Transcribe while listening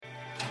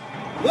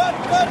Let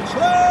the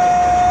train!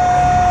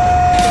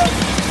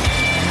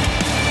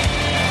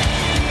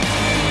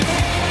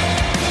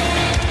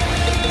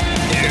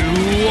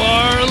 You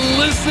are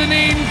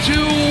listening to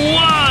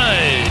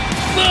What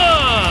the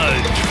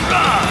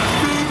Truck.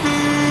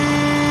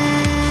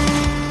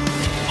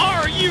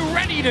 Are you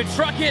ready to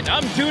truck it?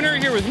 I'm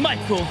Dooner here with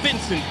Michael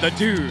Vincent, the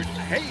dude.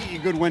 Hey,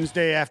 good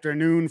Wednesday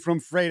afternoon from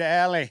Freight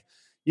Alley.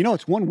 You know,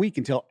 it's 1 week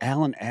until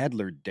Alan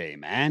Adler Day,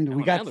 man.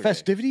 We got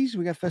festivities.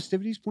 We got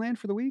festivities planned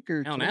for the week,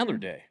 or Alan Adler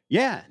Day.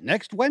 Yeah,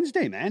 next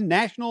Wednesday, man.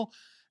 National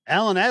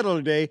Alan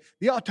Adler Day,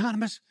 the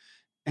Autonomous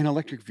and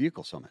Electric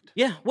Vehicle Summit.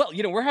 Yeah, well,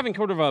 you know, we're having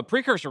sort of a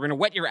precursor. We're going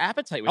to whet your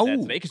appetite with that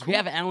today because we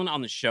have Alan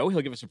on the show.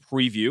 He'll give us a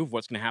preview of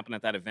what's going to happen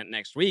at that event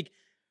next week.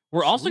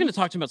 We're also going to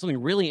talk to him about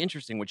something really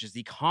interesting, which is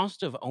the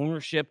cost of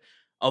ownership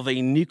of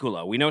a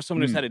Nikola. We know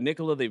someone who's had a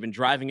Nikola. They've been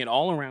driving it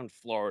all around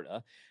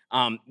Florida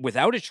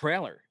without a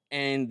trailer.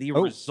 And the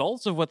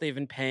results of what they've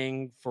been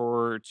paying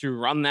to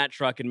run that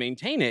truck and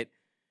maintain it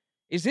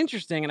is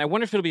interesting. And I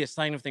wonder if it'll be a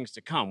sign of things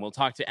to come. We'll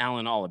talk to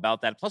Alan all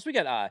about that. Plus, we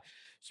got,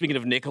 speaking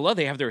of Nikola,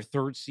 they have their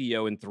third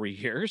CEO in 3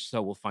 years.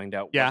 So we'll find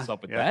out what's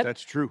up with that.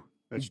 That's true.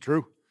 That's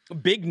true.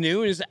 Big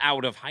news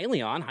out of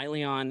Hyliion.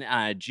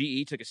 Hyliion,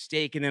 GE took a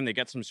stake in them. They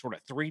got some sort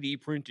of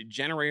 3D printed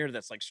generator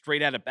that's like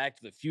straight out of Back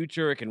to the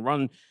Future. It can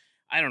run,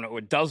 I don't know,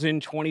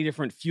 20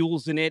 different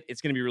fuels in it.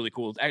 It's going to be really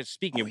cool.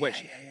 Speaking of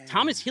which,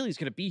 Thomas Healy's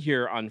going to be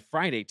here on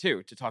Friday,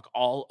 too, to talk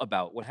all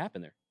about what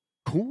happened there.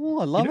 Cool.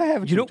 I love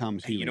having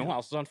Thomas Healy. You know who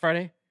else is on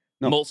Friday?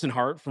 No. Molson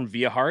Hart from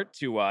Via Hart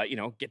to,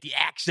 get the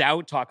axe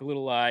out, talk a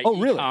little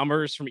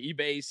e-commerce from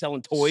eBay,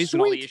 selling toys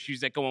and all the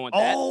issues that go on with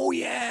that. Oh,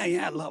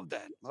 yeah. I love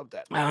that.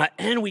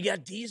 And we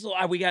got Diesel.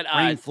 We got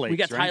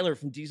Tyler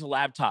from Diesel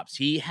Laptops.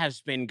 He has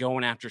been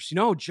going after,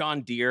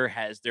 John Deere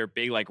has their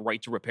big,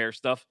 right to repair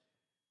stuff.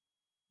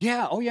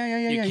 Yeah. Oh,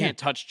 yeah. You can't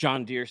touch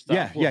John Deere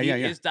stuff. Yeah.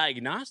 His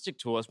diagnostic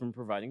tool has been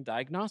providing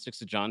diagnostics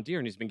to John Deere,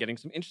 and he's been getting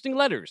some interesting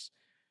letters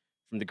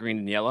from the green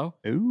and yellow.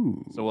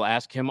 Ooh. So we'll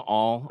ask him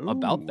all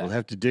about that. We'll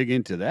have to dig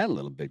into that a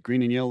little bit.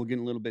 Green and yellow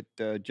getting a little bit,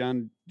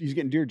 he's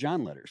getting Dear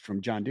John letters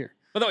from John Deere.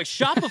 By the way,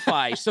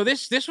 Shopify. So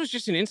this was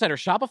just an insider.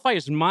 Shopify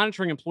is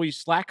monitoring employees'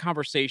 Slack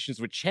conversations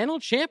with channel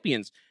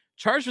champions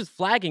charged with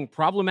flagging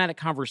problematic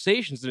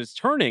conversations, and is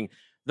turning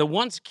the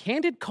once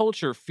candid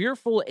culture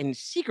fearful and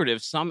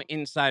secretive, some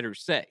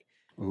insiders say.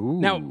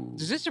 Ooh. Now,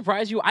 does this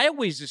surprise you? I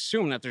always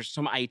assume that there's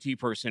some IT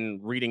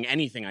person reading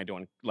anything I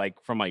do,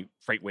 from my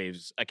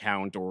FreightWaves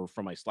account or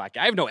from my Slack.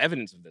 I have no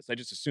evidence of this. I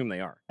just assume they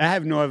are. I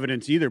have no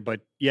evidence either,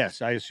 but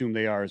yes, I assume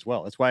they are as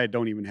well. That's why I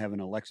don't even have an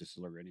Alexis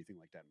or anything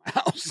like that in my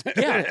house.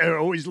 Yeah. They're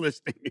always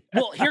listening.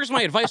 Well, here's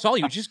my advice to all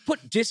you. Just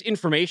put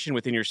disinformation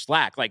within your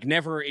Slack.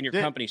 Never in your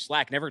company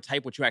Slack, never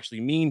type what you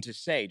actually mean to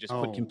say. Just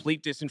put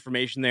complete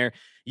disinformation there.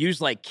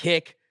 Use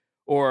Kick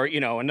or,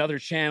 another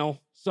channel.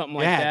 Something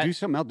like that. Yeah, do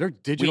something else. Their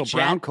digital WeChat.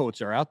 brown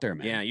coats are out there,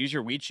 man. Yeah, use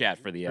your WeChat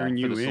for the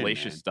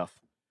salacious stuff.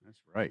 That's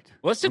right.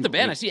 Well, let's tip the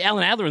band. I see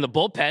Alan Adler in the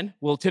bullpen.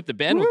 We'll tip the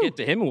band. We'll get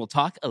to him, and we'll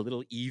talk a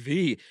little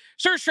EV.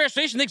 Surge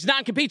Transportation thinks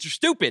non-competes are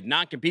stupid.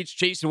 Non-competes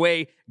chase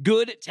away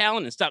good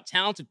talent and stop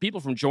talented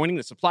people from joining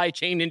the supply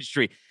chain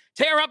industry.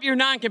 Tear up your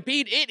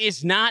non-compete. It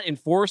is not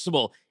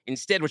enforceable.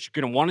 Instead, what you're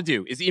going to want to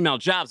do is email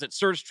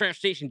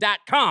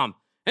jobs@surgetransportation.com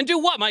and do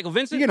what, Michael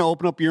Vincent? You're going to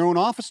open up your own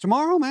office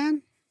tomorrow,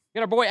 man.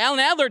 Got our boy Alan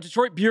Adler,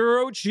 Detroit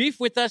Bureau Chief,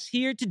 with us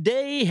here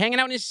today, hanging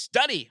out in his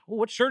study. Oh,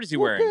 what shirt is he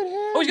wearing?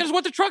 He's got his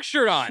What the Truck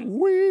shirt on.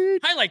 Sweet.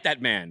 Highlight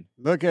that man.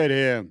 Look at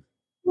him.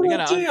 What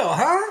a deal,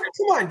 huh?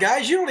 Come on,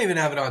 guys. You don't even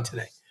have it on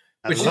today.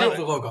 But you know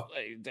the logo.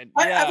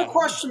 I have a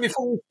question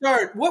before we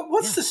start.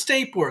 What's the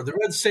stapler, the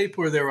red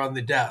stapler there on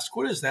the desk?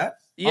 What is that?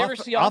 You ever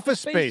see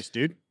Office Space,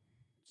 dude.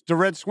 It's the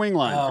red swing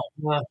line.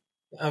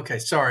 Okay,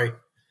 sorry.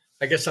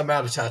 I guess I'm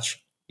out of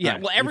touch. Yeah,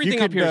 well,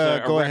 everything up here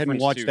is go ahead and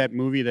watch that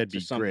movie. That'd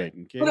be great.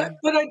 Okay?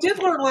 But I did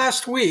learn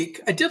last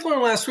week.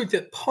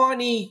 That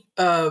Pawnee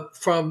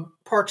from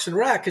Parks and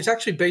Rec is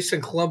actually based in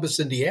Columbus,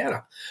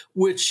 Indiana,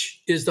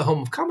 which is the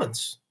home of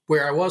Cummins,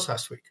 where I was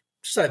last week.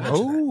 Just thought I'd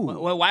mention that.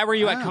 Well, why were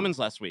you at Cummins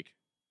last week?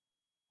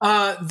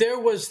 There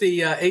was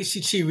the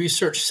ACT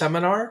Research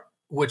Seminar,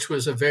 which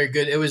was a very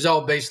good. It was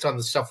all based on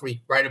the stuff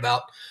we write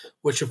about,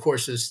 which of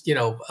course is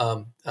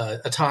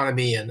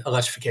autonomy and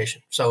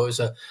electrification. So it was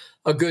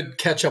a good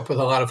catch up with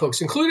a lot of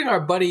folks, including our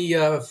buddy,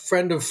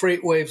 friend of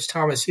FreightWaves,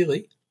 Thomas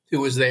Healy, who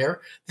was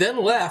there,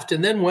 then left,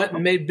 and then went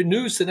and made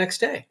news the next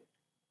day.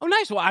 Oh,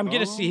 nice. Well, I'm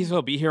going to see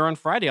he'll be here on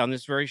Friday on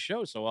this very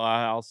show, so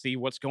I'll see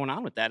what's going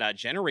on with that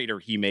generator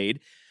he made.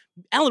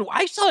 Alan,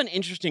 I saw an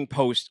interesting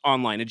post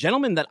online. A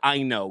gentleman that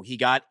I know, he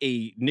got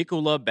a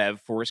Nikola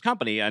BEV for his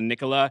company, a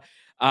Nikola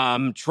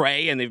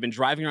Tray, and they've been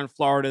driving around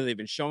Florida. They've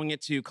been showing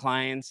it to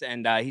clients,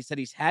 and he said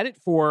he's had it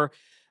for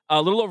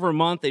A little over a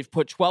month. They've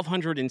put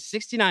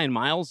 1,269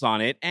 miles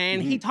on it.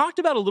 And he talked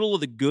about a little of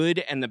the good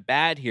and the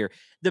bad here.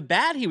 The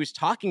bad he was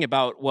talking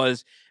about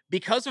was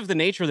because of the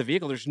nature of the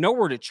vehicle, there's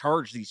nowhere to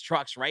charge these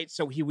trucks, right?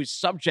 So he was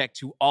subject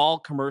to all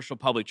commercial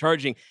public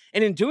charging.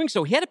 And in doing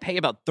so, he had to pay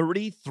about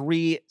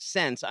 33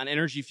 cents on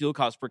energy fuel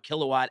costs per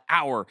kilowatt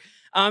hour.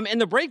 And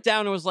the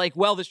breakdown was like,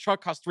 well, this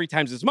truck costs 3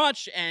 times as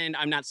much, and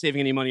I'm not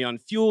saving any money on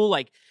fuel,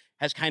 like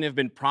has kind of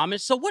been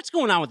promised. So what's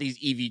going on with these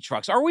EV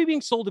trucks? Are we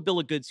being sold a bill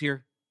of goods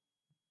here?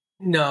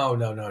 No,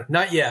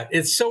 not yet.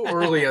 It's so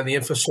early on the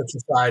infrastructure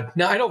side.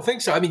 No, I don't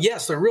think so. I mean,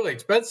 yes, they're really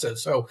expensive.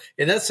 So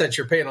in that sense,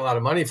 you're paying a lot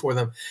of money for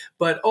them.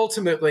 But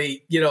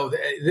ultimately,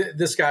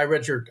 this guy, I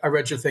read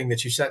your thing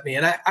that you sent me,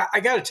 and I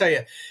got to tell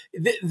you,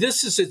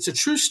 it's a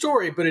true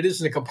story, but it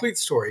isn't a complete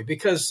story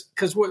because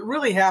what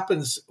really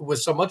happens with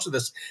so much of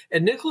this,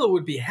 and Nikola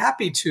would be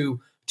happy to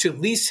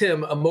lease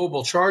him a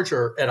mobile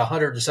charger at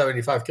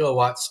 175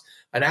 kilowatts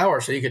an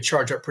hour, so you could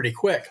charge up pretty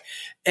quick.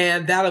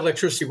 And that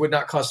electricity would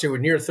not cost anywhere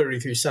near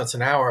 33 cents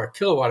an hour, a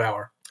kilowatt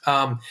hour.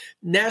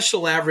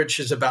 National average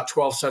is about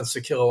 12 cents a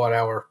kilowatt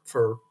hour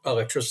for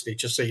electricity,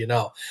 just so you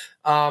know.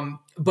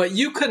 But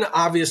you can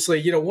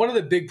obviously, one of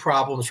the big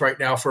problems right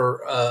now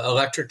for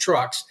electric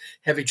trucks,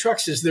 heavy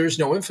trucks, is there's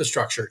no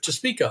infrastructure to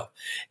speak of.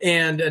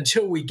 And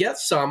until we get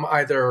some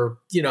either,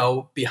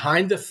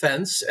 behind the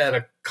fence at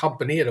a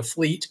company, at a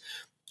fleet,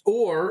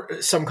 or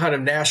some kind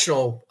of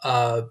national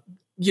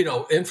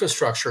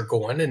infrastructure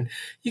going, and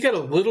you got a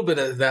little bit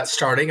of that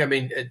starting. I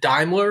mean,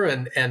 Daimler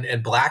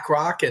and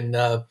BlackRock and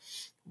I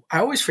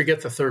always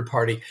forget the third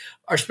party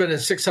are spending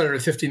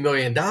 $650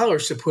 million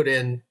to put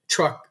in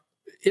truck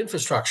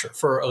infrastructure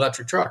for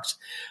electric trucks,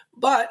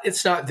 but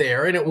it's not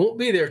there, and it won't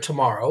be there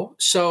tomorrow.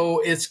 So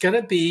it's going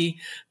to be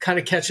kind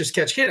of catch as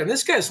catch can. And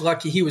this guy's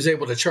lucky he was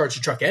able to charge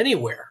a truck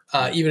anywhere,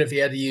 even if he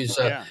had to use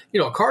a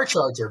car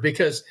charger,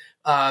 because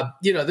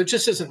there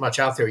just isn't much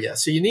out there yet.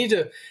 So you need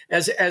to,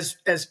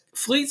 as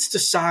fleets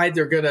decide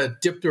they're going to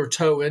dip their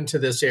toe into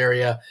this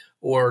area,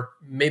 or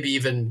maybe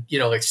even,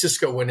 like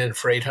Cisco went in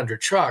for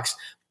 800 trucks,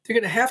 they're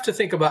going to have to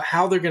think about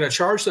how they're going to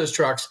charge those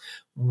trucks.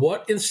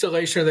 What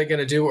installation are they going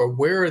to do, or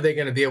where are they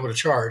going to be able to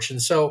charge? And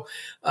so,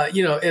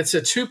 it's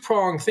a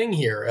two-pronged thing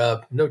here.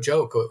 No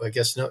joke, I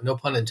guess, no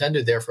pun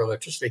intended there for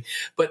electricity.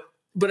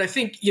 But I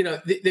think,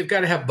 they've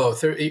got to have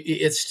both.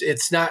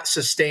 It's not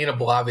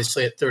sustainable,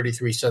 obviously, at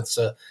 33 cents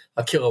a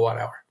kilowatt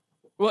hour.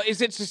 Well,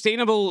 is it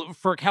sustainable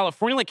for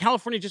California? Like,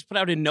 California just put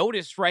out a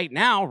notice right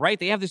now, right?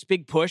 They have this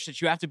big push that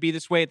you have to be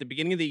this way at the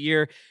beginning of the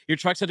year. Your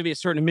trucks have to be a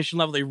certain emission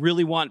level. They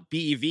really want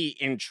BEV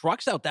in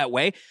trucks out that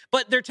way.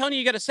 But they're telling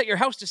you got to set your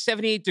house to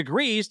 78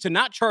 degrees to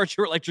not charge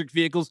your electric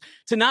vehicles,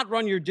 to not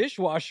run your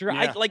dishwasher.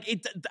 Yeah.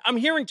 I'm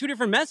hearing two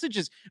different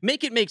messages.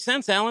 Make it make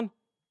sense, Alan.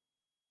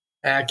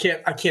 I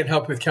can't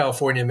help with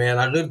California, man.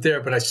 I lived there,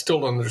 but I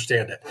still don't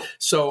understand it.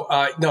 So,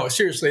 no,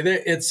 seriously,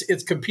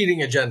 it's competing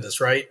agendas,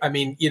 right? I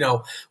mean,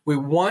 we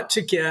want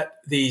to get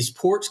these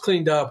ports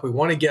cleaned up. We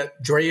want to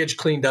get drayage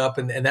cleaned up,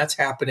 and that's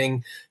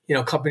happening.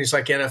 Companies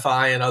like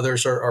NFI and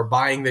others are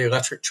buying the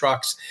electric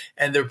trucks,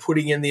 and they're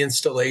putting in the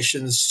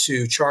installations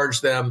to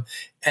charge them,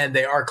 and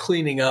they are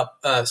cleaning up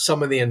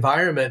some of the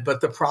environment.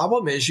 But the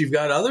problem is you've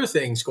got other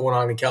things going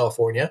on in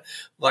California,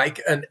 like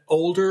an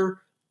older,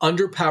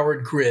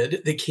 underpowered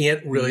grid that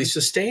can't really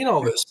sustain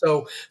all this.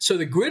 So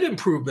the grid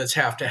improvements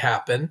have to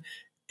happen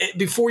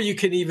before you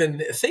can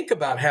even think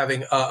about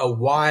having a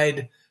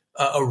wide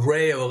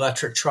array of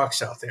electric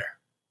trucks out there.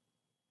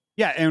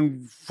 Yeah,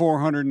 and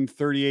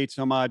 438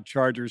 some odd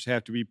chargers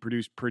have to be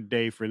produced per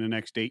day for the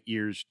next 8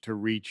 years to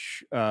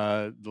reach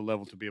the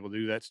level to be able to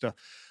do that stuff.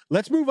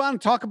 Let's move on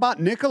and talk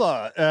about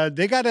Nikola.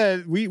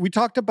 We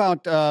talked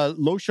about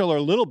Loscheller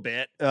a little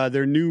bit,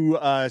 their new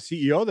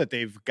CEO that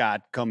they've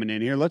got coming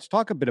in here. Let's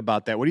talk a bit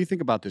about that. What do you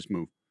think about this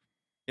move?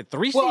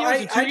 Three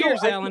CEOs in 2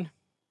 years, Alan.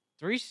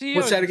 3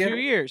 CEOs in 2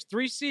 years.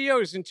 3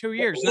 CEOs in 2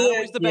 years. Not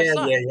always the best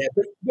sign.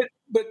 Yeah.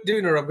 But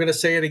Dooner, I'm going to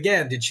say it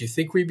again. Did you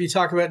think we'd be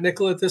talking about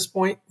Nikola at this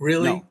point?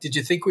 Really? No. Did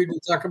you think we'd be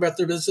talking about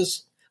their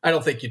business? I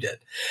don't think you did.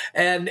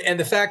 And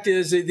the fact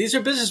is, these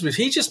are business moves.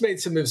 He just made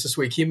some moves this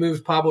week. He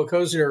moved Pablo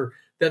Kozner,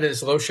 that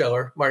is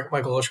Loscheller,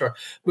 Michael Loscheller,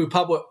 moved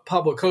Pablo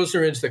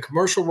Kozner into the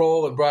commercial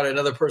role and brought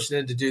another person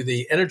in to do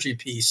the energy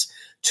piece.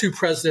 2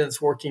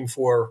 presidents working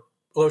for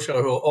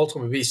Loscheller, who will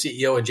ultimately be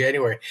CEO in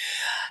January.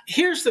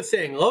 Here's the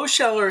thing.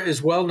 Loscheller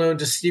is well known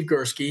to Steve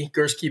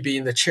Gursky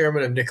being the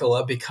chairman of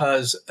Nikola,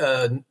 because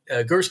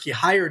Gursky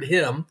hired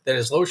him, that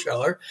is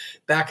Loscheller,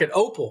 back at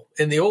Opel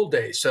in the old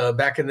days,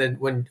 back in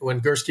when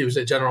Gursky was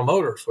at General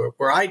Motors,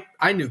 where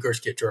I knew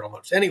Gursky at General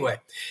Motors.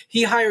 Anyway,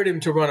 he hired him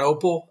to run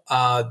Opel.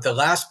 The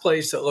last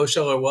place that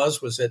Loscheller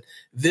was at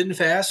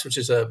VinFast, which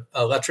is an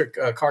electric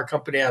car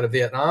company out of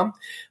Vietnam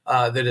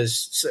that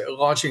is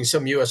launching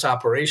some U.S.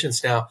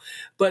 operations now.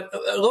 But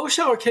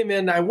Loscheller came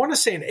in, I want to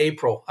say in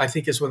April, I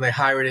think is when they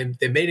hired him.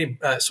 They made him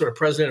sort of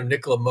president of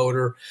Nikola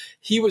Motor.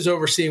 He was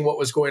overseeing what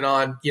was going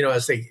on,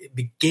 as they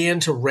began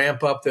to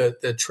ramp up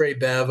the Tre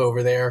BEV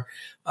over there,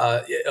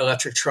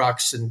 electric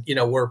trucks. And,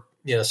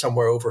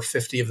 somewhere over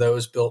 50 of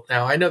those built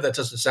now. I know that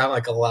doesn't sound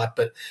like a lot,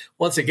 but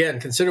once again,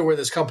 consider where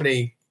this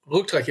company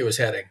looked like it was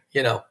heading,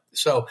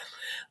 So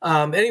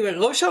anyway,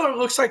 Loscheller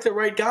looks like the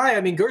right guy.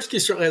 I mean,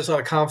 Gursky certainly has a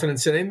lot of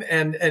confidence in him,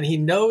 and he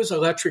knows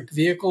electric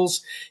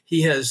vehicles.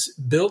 He has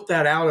built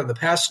that out on the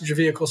passenger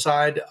vehicle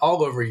side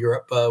all over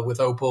Europe with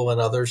Opel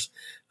and others.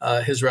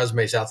 His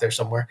resume's out there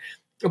somewhere.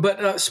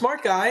 But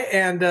smart guy,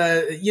 and,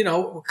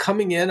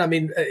 coming in, I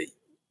mean,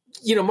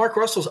 Mark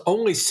Russell's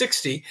only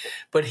 60,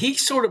 but he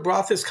sort of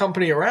brought this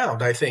company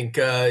around, I think,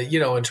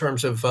 in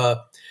terms of,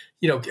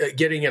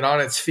 getting it on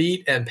its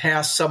feet and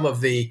past some of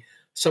the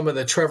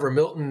Trevor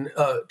Milton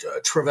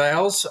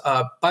travails.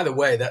 By the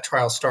way, that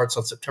trial starts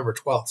on September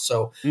 12th,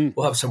 so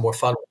we'll have some more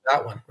fun with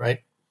that one, right?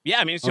 Yeah,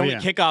 I mean, it's the only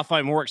kickoff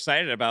I'm more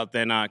excited about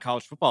than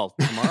college football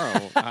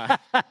tomorrow. But,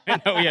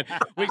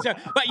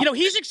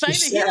 he's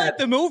excited. He liked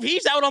the move.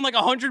 He's out on like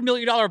 $100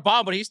 million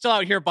bond, but he's still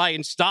out here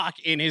buying stock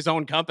in his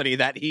own company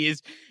that he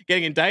is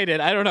getting indicted.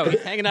 I don't know.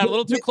 He's hanging out a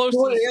little too close to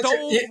the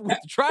stove. Yeah. The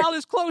trial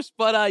is close,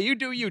 but you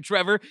do you,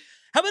 Trevor.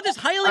 How about this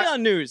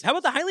Hyliion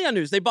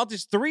news? They bought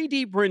this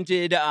 3D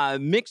printed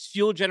mixed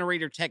fuel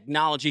generator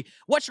technology.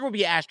 What should we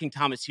be asking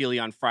Thomas Healy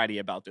on Friday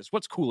about this?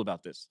 What's cool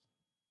about this?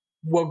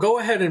 Well, go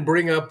ahead and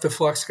bring up the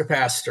flux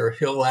capacitor.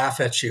 He'll laugh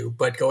at you,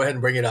 but go ahead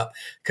and bring it up.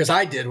 Because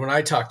I did when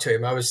I talked to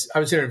him. I was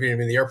interviewing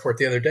him in the airport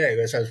the other day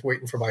as I was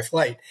waiting for my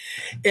flight.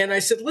 And I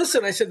said,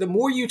 listen, the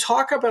more you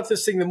talk about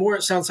this thing, the more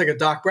it sounds like a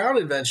Doc Brown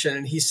invention.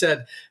 And he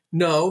said,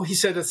 no,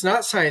 it's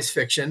not science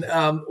fiction.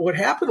 What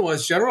happened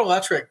was General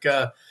Electric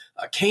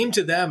came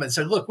to them and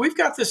said, look, we've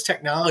got this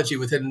technology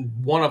within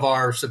one of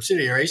our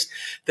subsidiaries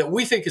that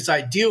we think is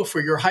ideal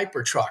for your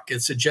Hypertruck.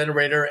 It's a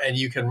generator and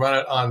you can run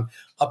it on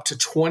up to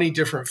 20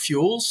 different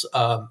fuels,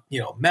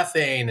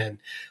 methane and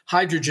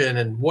hydrogen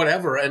and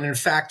whatever. And in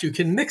fact, you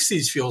can mix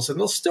these fuels and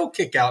they'll still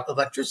kick out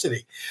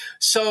electricity.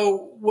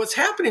 So what's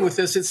happening with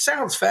this, it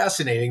sounds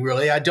fascinating,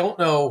 really. I don't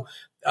know,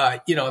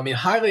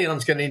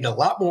 Hyliion's going to need a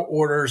lot more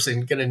orders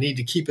and going to need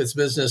to keep its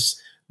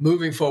business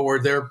moving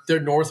forward. They're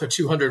north of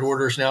 200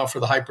 orders now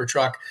for the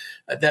Hypertruck.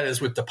 That is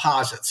with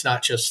deposits,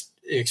 not just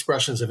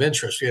expressions of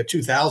interest. We have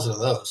 2,000 of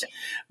those.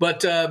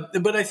 But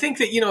I think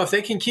that, if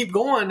they can keep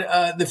going,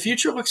 the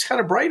future looks kind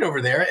of bright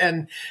over there.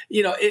 And,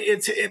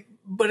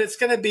 but it's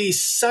going to be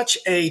such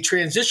a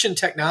transition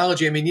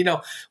technology. I mean,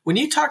 when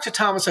you talk to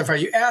Thomas on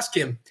Friday, you ask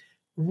him,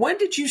 when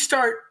did you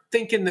start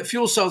thinking that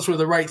fuel cells were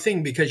the right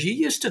thing? Because you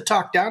used to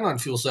talk down on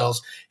fuel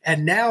cells,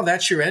 and now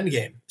that's your end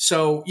game.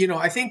 So,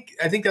 I think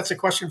that's a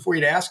question for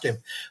you to ask him.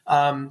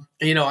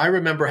 I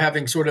remember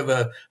having sort of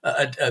a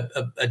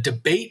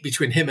debate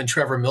between him and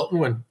Trevor Milton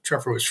when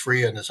Trevor was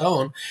free on his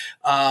own,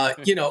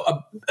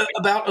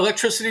 about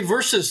electricity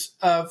versus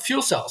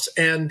fuel cells.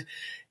 And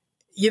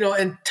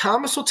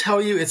Thomas will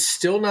tell you it's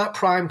still not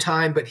prime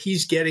time, but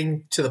he's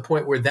getting to the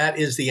point where that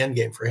is the end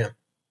game for him.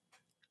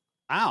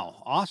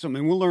 Wow, awesome.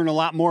 And we'll learn a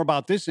lot more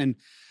about this in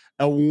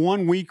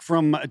 1 week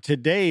from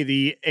today,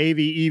 the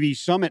AV/EV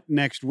Summit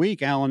next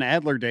week, Alan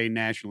Adler Day,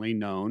 nationally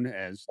known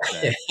as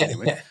that.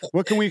 Anyway,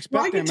 what can we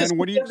expect, man?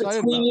 What are you excited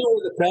about? You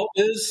where the belt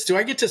is? Do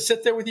I get to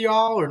sit there with you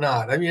all or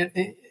not? I mean,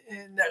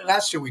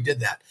 last year we did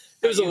that.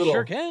 It was a little.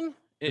 Sure can.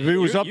 If it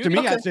was up to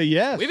me, I'd say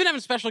yes. We've been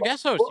having special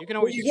guest hosts. You can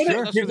always you're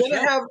going to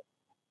have.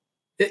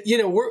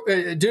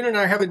 Dune and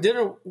I are having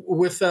dinner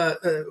with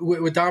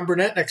Don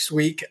Burnett next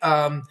week,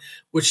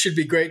 which should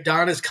be great.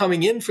 Don is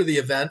coming in for the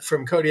event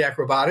from Kodiak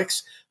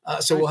Robotics.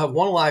 So we'll have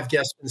one live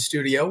guest in the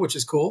studio, which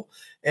is cool.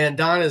 And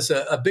Don is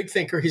a big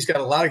thinker. He's got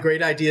a lot of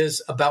great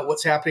ideas about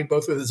what's happening,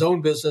 both with his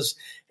own business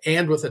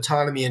and with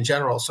autonomy in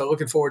general. So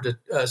looking forward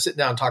to sitting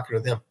down and talking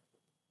with him.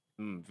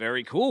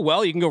 Very cool.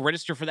 Well, you can go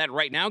register for that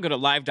right now. Go to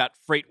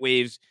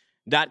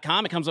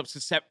live.freightwaves.com. It comes up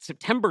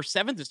September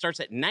 7th. It starts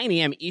at 9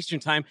 a.m. Eastern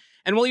time.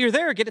 And while you're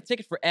there, get a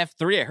ticket for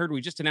F3. I heard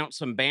we just announced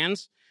some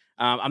bands.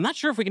 I'm not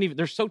sure if we can even,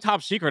 they're so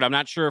top secret, I'm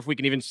not sure if we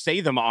can even say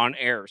them on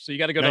air. So you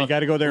got to go to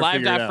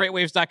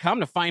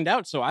live.freightwaves.com to find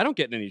out so I don't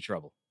get in any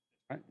trouble.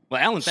 Right.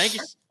 Well, Alan, thank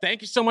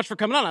you so much for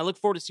coming on. I look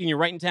forward to seeing you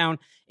right in town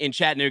in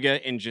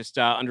Chattanooga in just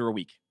under a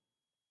week.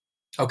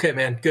 Okay,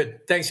 man.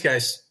 Good. Thanks,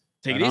 guys.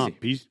 Take it easy.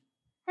 Peace.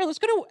 All right, let's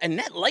go to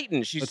Annette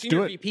Lighton. She's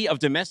Senior VP of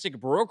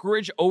Domestic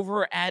Brokerage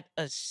over at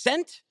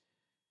Ascent.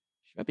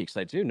 She might be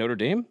excited too. Notre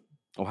Dame,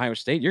 Ohio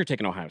State. You're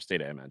taking Ohio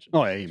State, I imagine.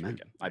 Oh, amen.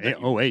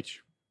 OH.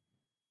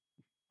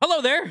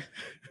 Hello there.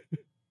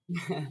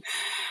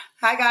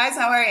 Hi, guys.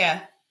 How are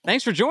you?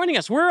 Thanks for joining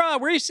us. Where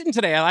are you sitting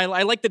today?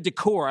 I like the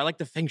decor. I like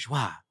the feng shui.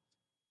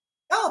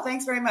 Oh,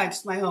 thanks very much.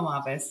 It's my home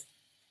office.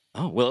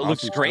 Oh, well, it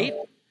looks great.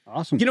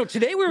 Awesome.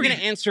 Today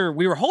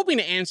we were hoping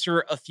to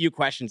answer a few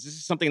questions. This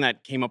is something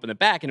that came up in the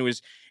back, and it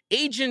was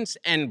agents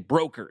and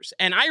brokers.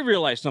 And I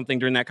realized something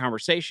during that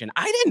conversation.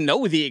 I didn't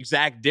know the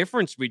exact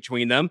difference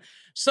between them.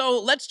 So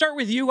let's start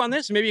with you on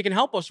this. Maybe you can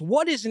help us.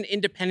 What is an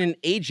independent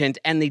agent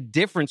and the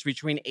difference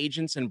between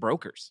agents and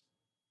brokers?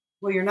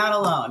 Well, you're not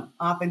alone.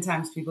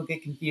 Oftentimes people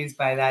get confused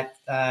by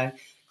that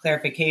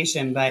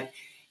clarification, but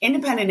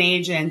independent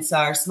agents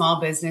are small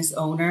business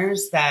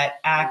owners that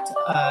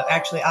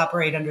actually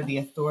operate under the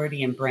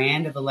authority and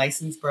brand of a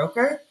licensed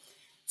broker.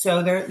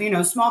 So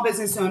they're, small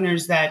business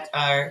owners that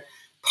are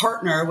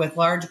partner with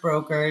large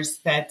brokers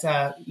that,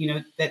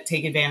 that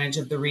take advantage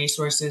of the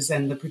resources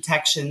and the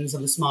protections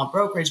of a small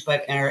brokerage,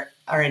 but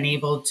are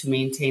enabled to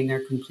maintain their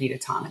complete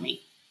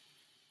autonomy.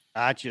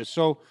 Gotcha.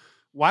 So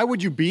why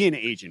would you be an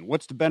agent?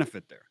 What's the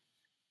benefit there?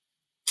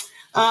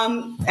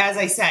 As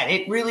I said,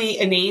 it really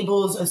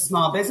enables a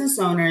small business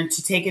owner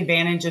to take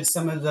advantage of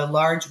some of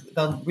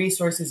the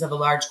resources of a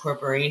large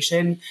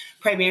corporation,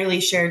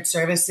 primarily shared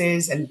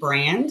services and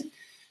brand.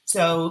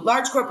 So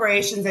large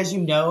corporations, as you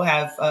know,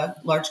 have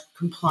large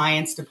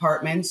compliance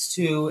departments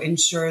to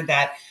ensure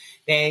that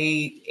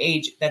the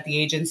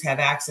agents have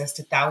access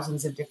to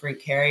thousands of different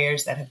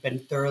carriers that have been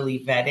thoroughly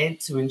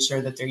vetted to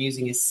ensure that they're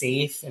using a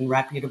safe and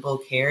reputable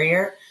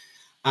carrier.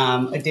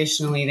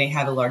 Additionally, they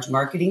have a large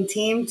marketing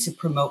team to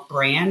promote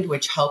brand,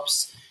 which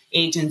helps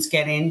agents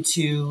get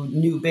into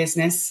new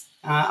business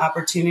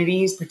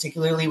opportunities,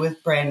 particularly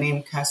with brand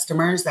name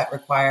customers that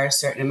require a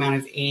certain amount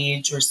of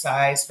age or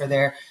size for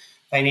their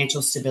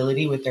financial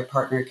stability with their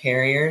partner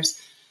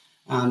carriers.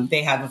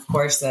 They have, of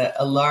course,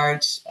 a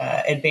large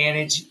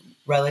advantage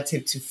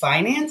relative to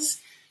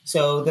finance.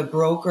 So the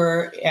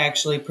broker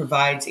actually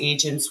provides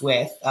agents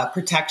with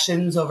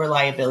protections over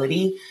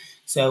liability.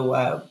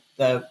 So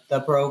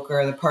the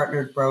broker, the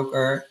partnered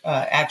broker,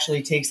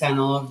 actually takes on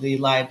all of the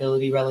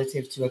liability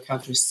relative to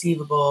accounts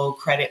receivable,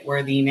 credit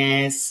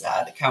worthiness,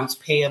 accounts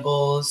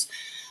payables.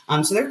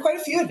 So there are quite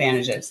a few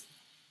advantages.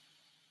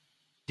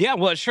 Yeah,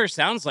 well, it sure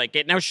sounds like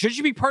it. Now, should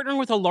you be partnering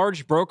with a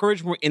large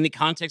brokerage in the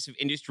context of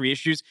industry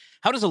issues?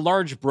 How does a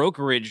large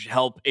brokerage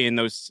help in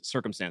those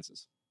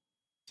circumstances?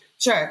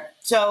 Sure.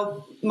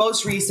 So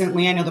most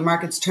recently, I know the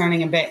market's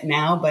turning a bit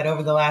now, but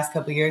over the last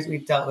couple of years,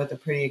 we've dealt with a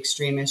pretty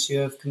extreme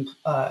issue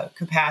of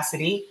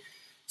capacity.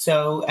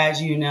 So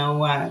as you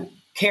know,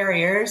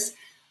 carriers,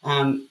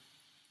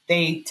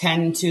 they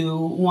tend to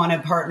want to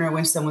partner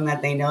with someone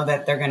that they know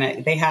that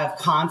they have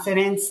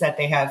confidence that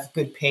they have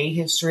good pay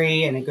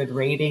history and a good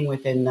rating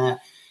within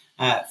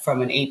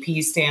from an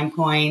AP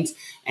standpoint,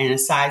 and a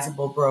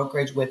sizable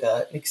brokerage with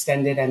an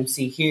extended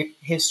MC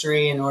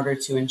history in order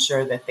to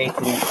ensure that they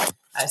can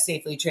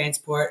safely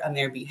transport on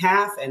their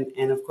behalf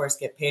and of course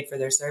get paid for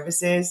their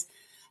services.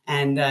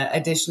 And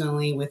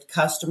additionally, with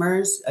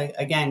customers,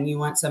 again, you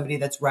want somebody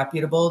that's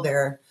reputable.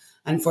 There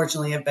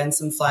unfortunately have been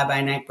some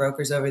fly-by-night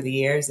brokers over the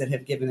years that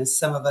have given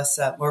some of us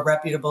more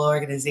reputable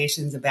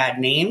organizations a bad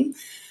name.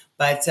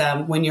 But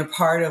when you're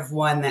part of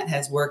one that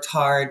has worked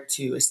hard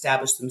to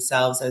establish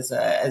themselves as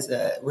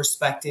a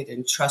respected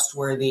and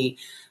trustworthy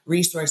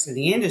resource in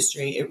the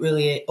industry, it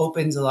really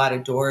opens a lot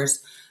of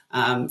doors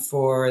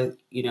for,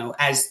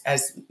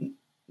 as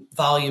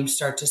volumes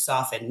start to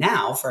soften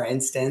now, for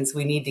instance,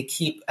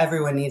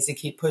 everyone needs to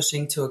keep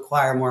pushing to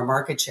acquire more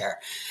market share.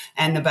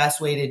 And the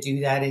best way to do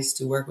that is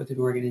to work with an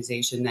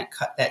organization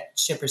that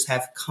shippers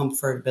have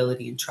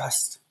comfortability and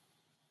trust.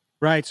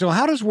 Right. So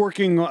how does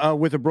working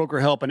with a broker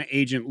help an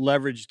agent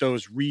leverage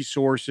those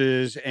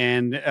resources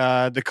and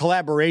the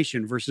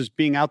collaboration versus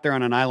being out there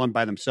on an island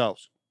by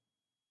themselves?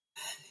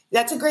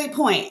 That's a great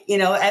point.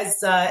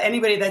 As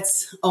anybody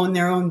that's owned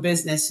their own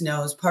business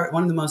knows,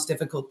 one of the most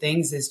difficult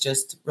things is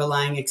just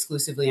relying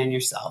exclusively on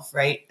yourself,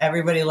 right?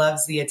 Everybody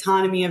loves the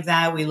autonomy of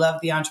that. We love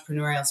the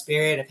entrepreneurial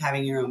spirit of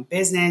having your own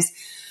business.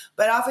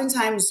 But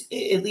oftentimes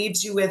it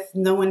leaves you with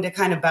no one to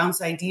kind of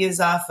bounce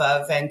ideas off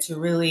of and to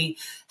really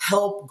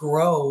help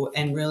grow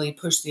and really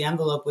push the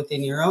envelope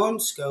within your own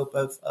scope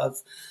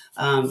of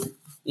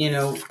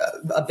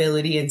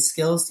ability and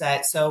skill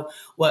set. So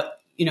what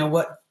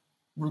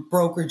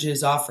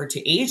brokerages offer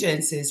to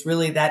agents is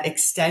really that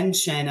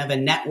extension of a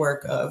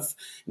network of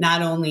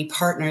not only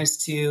partners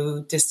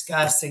to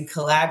discuss and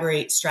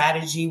collaborate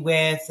strategy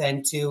with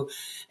and to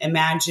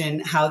imagine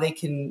how they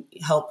can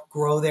help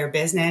grow their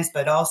business,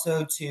 but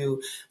also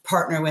to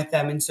partner with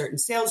them in certain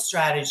sales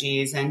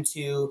strategies and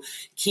to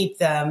keep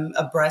them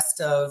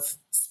abreast of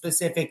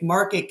specific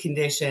market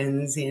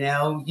conditions,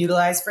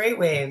 utilize freight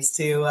waves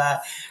to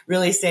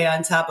really stay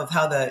on top of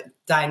how the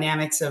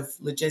dynamics of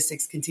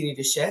logistics continue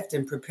to shift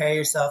and prepare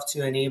yourself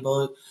to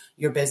enable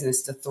your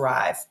business to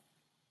thrive.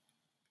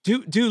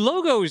 Do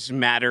logos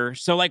matter?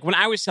 So like when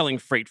I was selling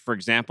freight, for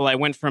example, I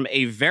went from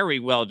a very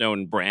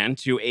well-known brand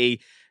to a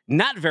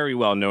not very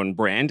well-known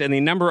brand, and the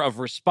number of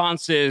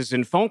responses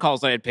and phone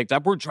calls that I had picked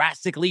up were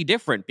drastically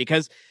different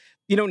because,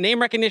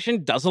 name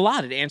recognition does a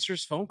lot. It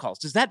answers phone calls.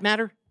 Does that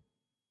matter?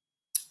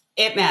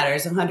 It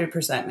matters.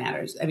 100%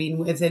 matters. I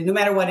mean, no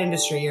matter what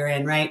industry you're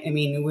in, right? I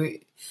mean,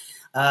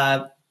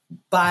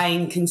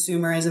 buying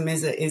consumerism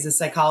is a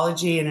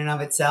psychology in and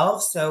of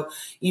itself. So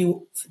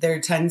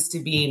there tends to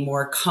be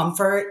more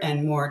comfort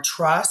and more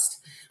trust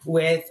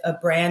with a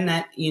brand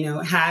that,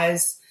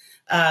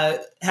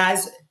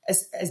 has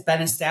has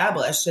been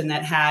established and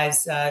that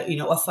has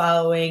a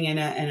following and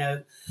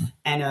a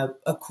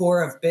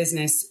core of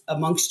business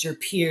amongst your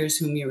peers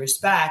whom you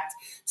respect,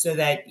 so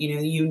that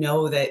you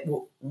know that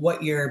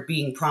what you're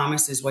being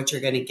promised is what you're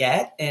going to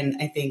get. And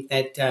I think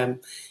that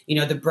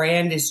the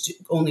brand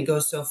only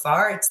goes so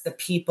far. It's the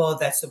people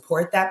that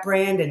support that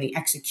brand and the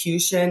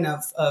execution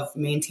of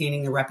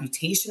maintaining the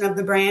reputation of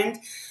the brand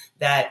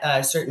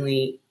that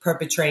certainly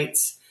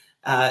perpetrates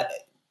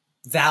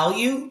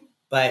value.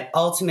 But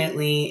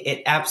ultimately,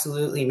 it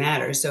absolutely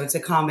matters. So it's a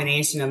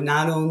combination of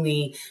not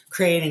only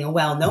creating a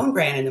well-known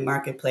brand in the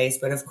marketplace,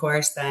 but of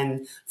course,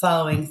 then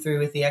following through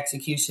with the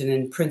execution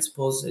and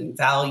principles and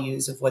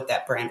values of what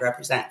that brand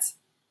represents.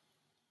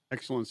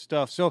 Excellent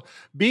stuff. So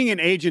being an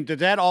agent, did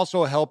that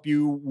also help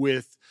you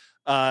with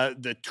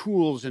the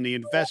tools and the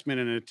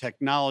investment and the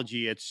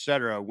technology, et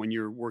cetera, when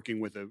you're working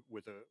with a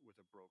broker as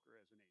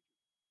an agent?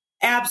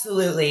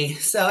 Absolutely.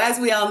 So as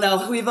we all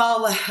know, we've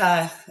all,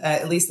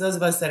 at least those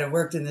of us that have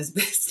worked in this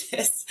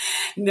business,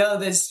 know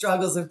the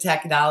struggles of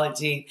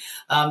technology.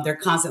 They're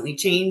constantly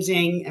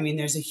changing. I mean,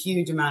 there's a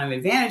huge amount of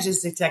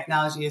advantages to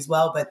technology as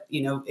well, but,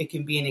 it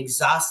can be an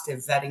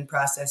exhaustive vetting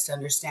process to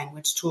understand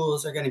which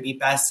tools are going to be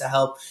best to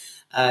help,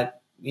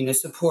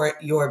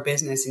 support your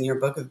business and your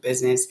book of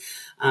business.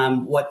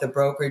 What the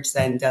brokerage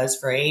then does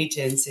for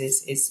agents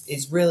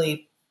is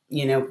really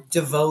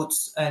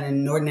devotes an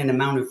inordinate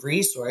amount of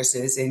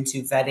resources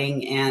into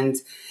vetting and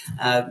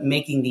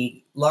making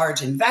the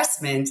large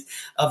investment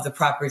of the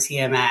proper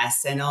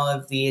TMS and all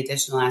of the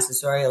additional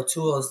accessorial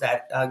tools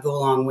that go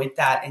along with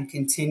that, and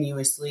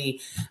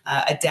continuously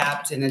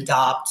adapt and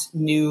adopt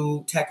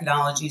new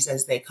technologies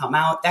as they come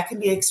out. That can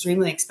be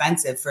extremely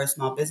expensive for a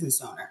small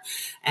business owner.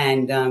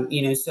 And,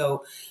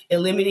 so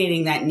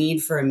eliminating that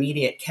need for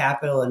immediate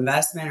capital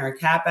investment or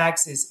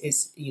CapEx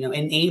is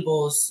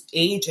enables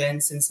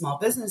agents and small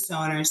business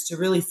owners to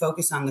really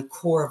focus on the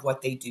core of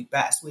what they do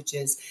best, which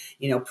is,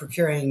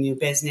 procuring new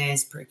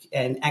business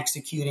and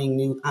executing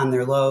new on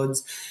their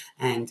loads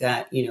and,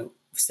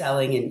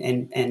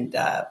 selling and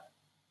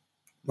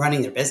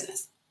running their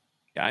business.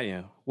 Got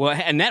you. Well,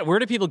 Annette, where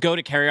do people go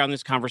to carry on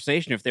this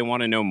conversation if they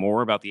want to know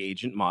more about the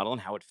agent model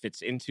and how it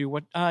fits into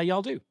what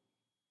y'all do?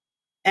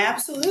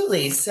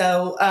 Absolutely.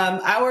 So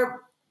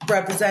our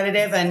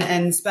representative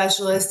and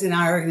specialist in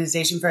our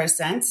organization for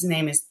Ascent, his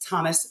name is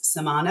Thomas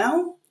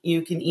Samano.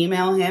 You can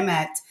email him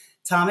at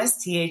Thomas,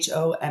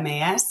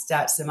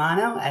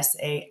 THOMAS.Samano,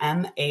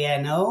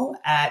 SAMANO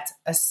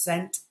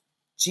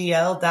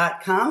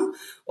 @ascentgl.com.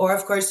 Or,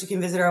 of course, you can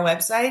visit our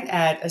website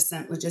at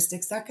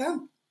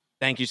ascentlogistics.com.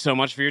 Thank you so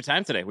much for your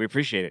time today. We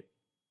appreciate it.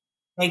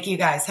 Thank you,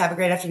 guys. Have a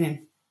great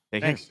afternoon.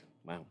 Thanks. You.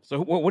 Wow.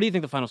 So what do you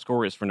think the final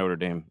score is for Notre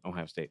Dame,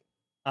 Ohio State?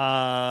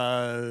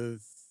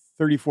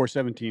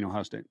 34-17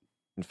 Ohio State.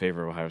 In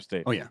favor of Ohio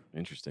State. Oh, yeah.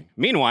 Interesting.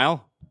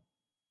 Meanwhile,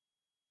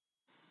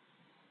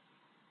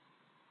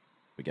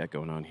 we got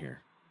going on here?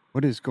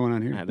 What is going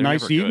on here? Yeah,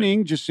 nice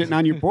evening, just sitting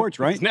on your porch,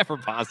 right? It's never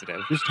positive.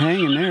 Just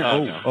hanging there.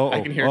 No.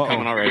 I can hear it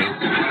coming already. Look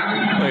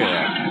at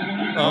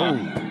that. Oh.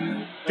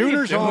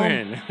 Dooner's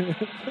home.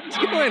 What's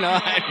going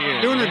on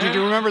here? Dooner, did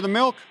you remember the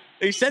milk?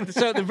 They said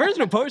so. The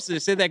version of posted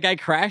said that guy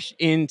crashed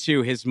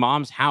into his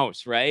mom's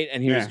house, right?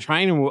 And he was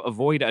trying to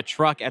avoid a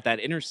truck at that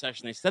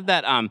intersection. They said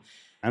that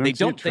they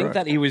don't think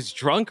that he was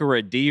drunk or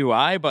a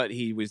DUI, but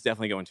he was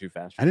definitely going too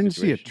fast. I didn't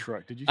see a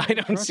truck. Did you? I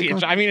don't see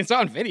it. I mean, it's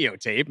on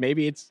videotape.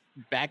 Maybe it's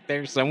back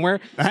there somewhere.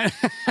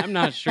 I'm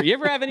not sure. You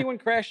ever have anyone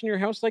crash in your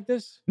house like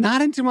this?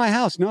 Not into my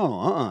house.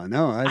 No.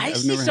 No. I've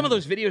see some of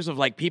those videos of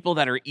like people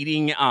that are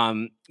eating,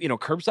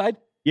 curbside.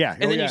 Yeah.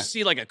 And then you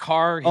see like a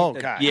car.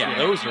 God. Yeah,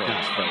 those are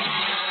always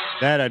frightening.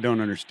 That I don't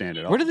understand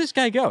at all. Where did this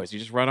guy go? Is he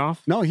just run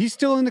off? No, he's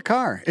still in the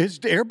car. His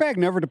airbag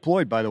never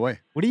deployed, by the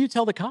way. What do you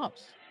tell the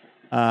cops?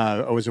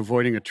 I was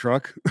avoiding a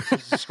truck.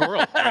 It's a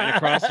squirrel right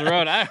across the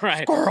road. All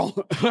right.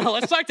 Squirrel. Well,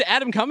 let's talk to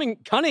Adam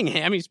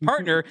Cunningham. He's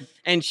partner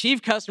and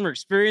chief customer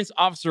experience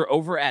officer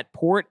over at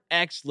Port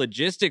X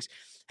Logistics.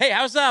 Hey,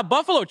 how's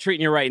Buffalo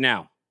treating you right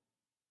now?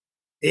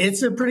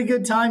 It's a pretty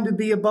good time to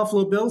be a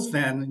Buffalo Bills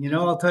fan.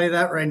 I'll tell you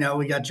that right now.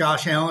 We got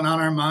Josh Allen on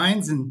our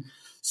minds and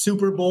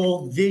Super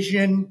Bowl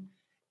vision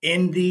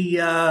in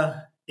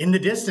the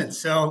distance.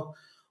 So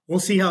we'll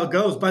see how it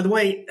goes. By the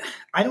way,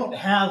 I don't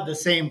have the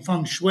same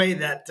feng shui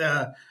that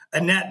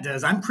Annette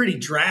does. I'm pretty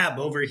drab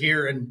over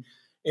here in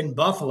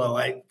Buffalo.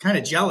 I'm kind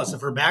of jealous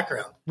of her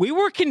background. We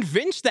were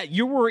convinced that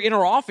you were in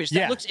our office.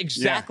 That looks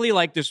exactly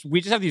like this.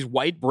 We just have these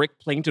white brick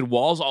painted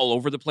walls all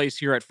over the place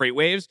here at Freight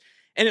Waves,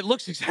 and it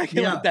looks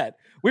exactly like that.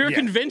 We were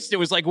convinced it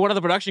was like one of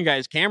the production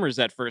guys' cameras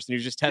at first, and he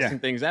was just testing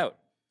things out.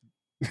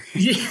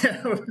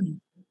 Yeah.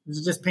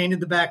 It's just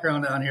painted the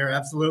background on here.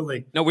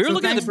 Absolutely. No, we were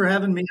looking thanks for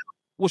having me.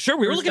 Well, sure.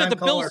 We were looking at the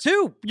Bills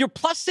too. You're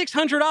plus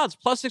 600 odds.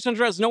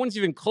 No one's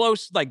even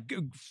close, like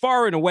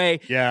far and away.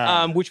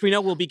 Yeah. Which we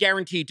know will be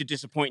guaranteed to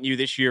disappoint you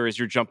this year as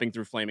you're jumping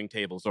through flaming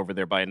tables over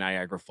there by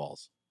Niagara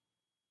Falls.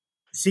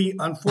 See,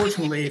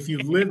 unfortunately, if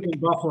you've lived in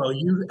Buffalo,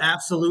 you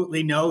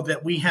absolutely know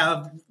that we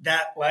have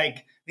that,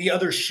 like, the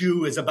other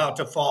shoe is about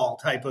to fall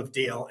type of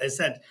deal. Is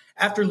that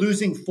after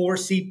losing four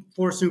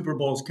Super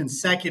Bowls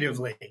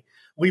consecutively,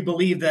 we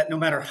believe that no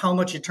matter how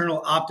much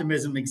eternal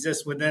optimism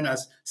exists within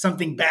us,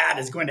 something bad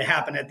is going to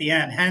happen at the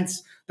end.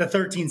 Hence, the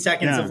 13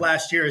 seconds of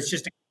last year is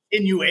just a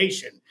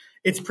continuation.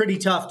 It's pretty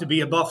tough to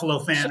be a Buffalo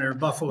fan or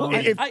Buffalo.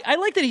 Well, I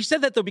like that he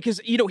said that, though,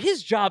 because,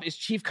 his job is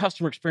Chief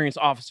Customer Experience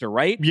Officer,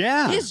 right?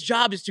 Yeah. His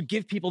job is to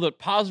give people the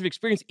positive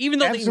experience, even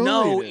though they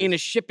know in a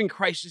shipping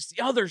crisis,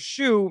 the other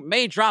shoe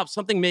may drop,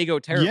 something may go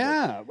terrible.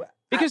 Yeah.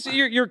 Because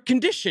you're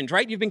conditioned,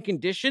 right? You've been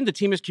conditioned. The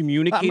team has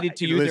communicated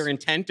to you their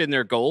intent and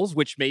their goals,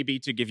 which may be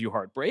to give you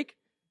heartbreak.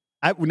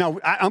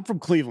 I'm from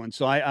Cleveland,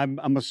 so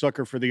I'm a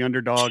sucker for the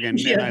underdog, and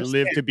I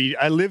live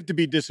to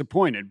be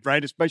disappointed,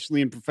 right?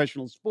 Especially in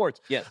professional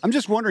sports. Yes. I'm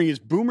just wondering, is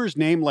Boomer's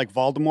name like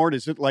Voldemort?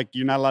 Is it like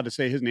you're not allowed to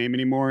say his name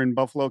anymore in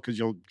Buffalo because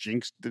you'll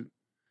jinx the?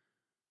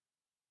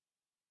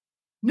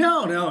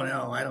 No,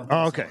 I don't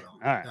think okay. So,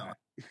 all right.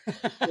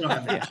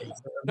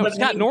 No,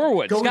 Scott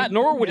Norwood. Scott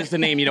Norwood is the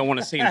name you don't want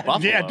to say in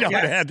Buffalo.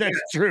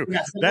 That's true.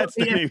 That's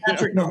the name.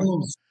 Patrick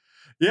Mahomes.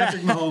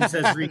 Patrick Mahomes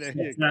has reached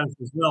that status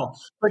as well.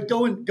 But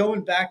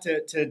going back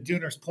to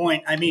Dooner's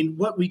point, I mean,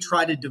 what we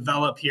try to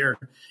develop here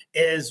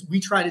is we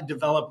try to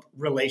develop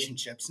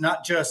relationships,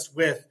 not just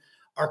with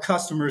our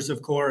customers,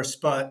 of course,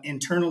 but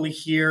internally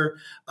here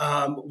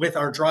with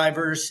our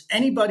drivers,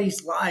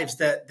 anybody's lives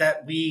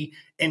that we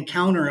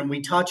encounter and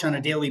we touch on a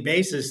daily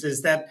basis,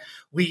 is that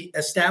we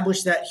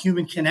establish that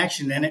human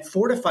connection, and it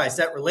fortifies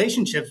that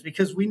relationships,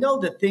 because we know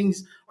that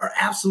things are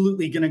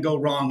absolutely going to go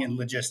wrong in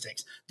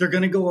logistics. They're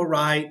going to go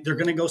awry. They're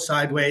going to go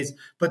sideways.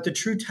 But the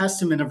true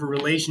testament of a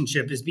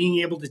relationship is being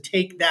able to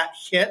take that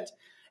hit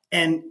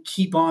and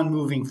keep on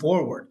moving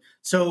forward.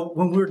 So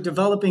when we're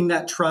developing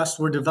that trust,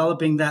 we're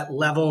developing that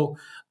level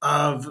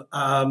of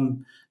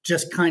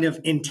just kind of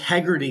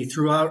integrity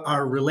throughout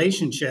our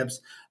relationships.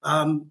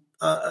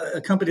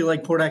 A company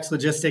like PortX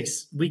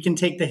Logistics, we can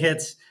take the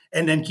hits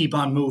and then keep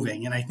on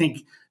moving. And I think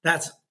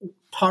that's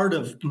part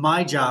of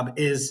my job,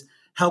 is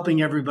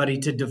helping everybody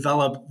to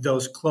develop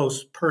those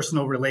close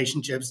personal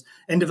relationships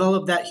and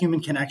develop that human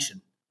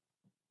connection.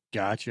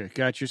 Gotcha.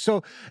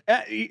 So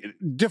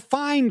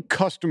define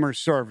customer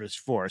service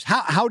for us.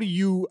 How do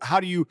you,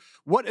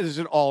 what does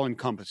it all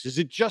encompass? Is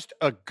it just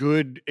a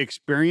good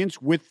experience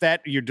with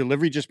that your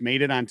delivery just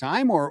made it on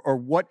time, or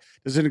what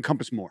does it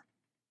encompass more?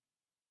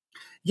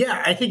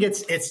 Yeah, I think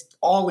it's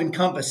all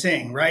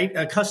encompassing, right?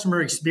 A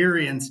customer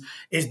experience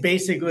is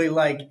basically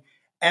like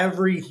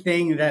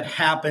everything that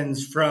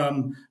happens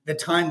from the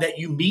time that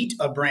you meet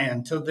a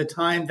brand to the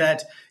time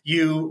that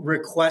you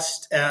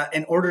request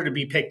an order to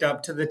be picked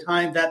up to the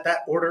time that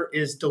order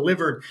is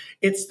delivered.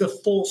 It's the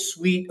full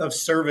suite of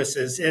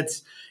services.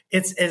 It's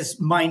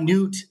as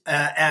minute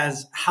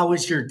as how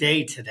is your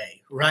day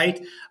today, right?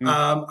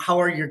 How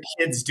are your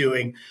kids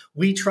doing?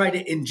 We try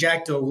to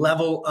inject a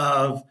level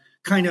of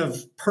kind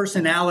of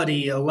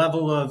personality, a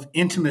level of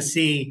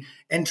intimacy,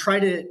 and try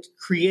to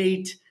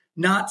create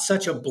not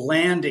such a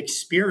bland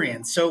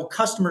experience. So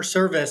customer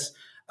experience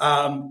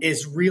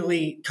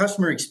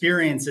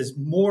is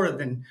more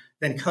than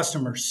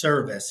customer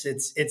service.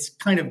 It's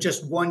kind of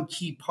just one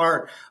key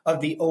part of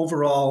the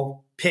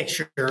overall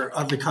picture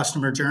of the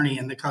customer journey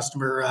and the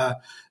customer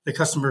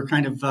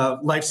kind of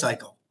life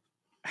cycle.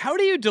 How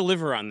do you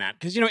deliver on that?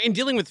 Because, in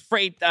dealing with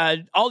freight,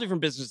 all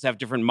different businesses have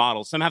different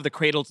models. Some have the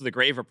cradle to the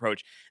grave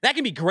approach. That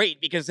can be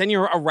great because then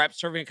you're a rep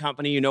serving a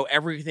company, you know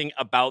everything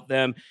about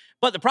them.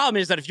 But the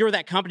problem is that if you're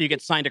that company, you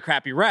get signed a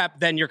crappy rep,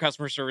 then your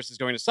customer service is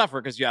going to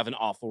suffer because you have an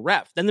awful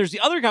rep. Then there's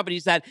the other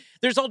companies that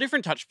there's all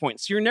different touch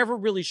points. So you're never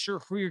really sure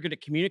who you're going to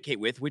communicate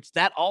with, which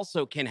that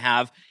also can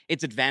have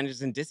its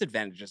advantages and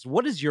disadvantages.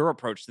 What is your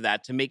approach to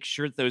that to make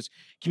sure that those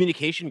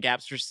communication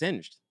gaps are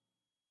singed?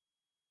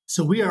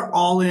 So we are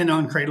all in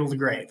on cradle to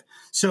grave.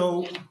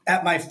 So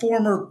at my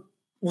former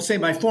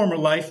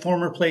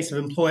place of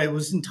employ, it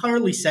was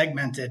entirely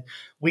segmented.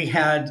 We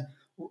had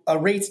a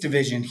rates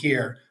division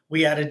here.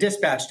 We had a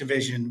dispatch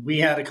division. We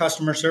had a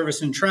customer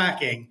service and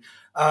tracking.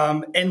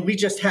 And we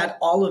just had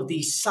all of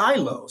these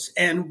silos.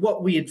 And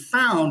what we had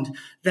found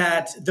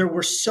that there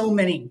were so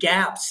many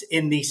gaps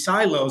in these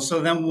silos. So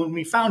then when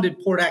we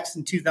founded PortX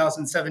in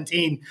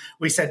 2017,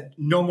 we said,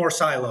 no more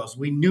silos.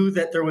 We knew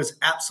that there was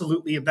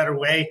absolutely a better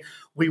way.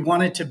 We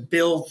wanted to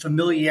build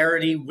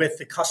familiarity with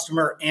the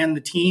customer and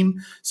the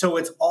team. So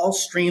it's all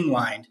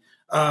streamlined.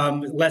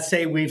 Let's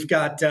say we've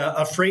got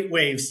a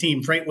FreightWaves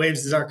team.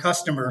 FreightWaves is our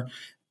customer.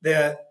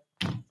 The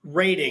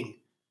rating,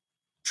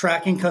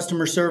 tracking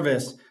customer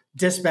service,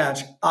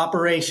 dispatch,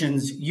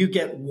 operations, you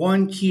get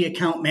one key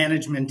account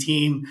management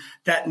team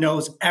that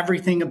knows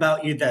everything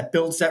about you, that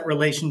builds that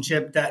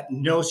relationship, that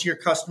knows your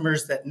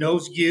customers, that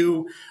knows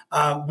you.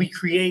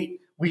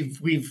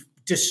 We've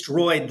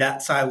destroyed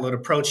that siloed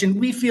approach. And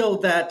we feel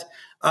that,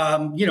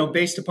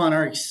 based upon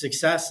our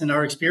success and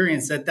our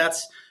experience,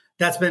 that's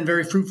been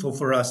very fruitful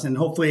for us. And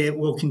hopefully it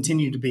will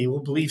continue to be. We'll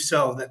believe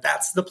so,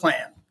 that's the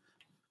plan.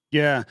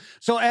 Yeah.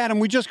 So, Adam,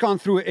 we just gone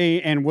through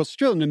and we're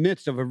still in the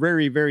midst of a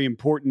very, very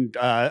important,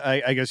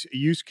 I guess,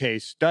 use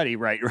case study,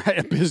 right?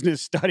 A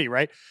business study,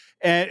 right?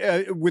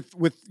 with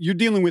you're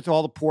dealing with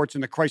all the ports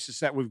and the crisis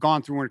that we've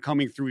gone through and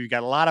coming through. You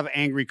got a lot of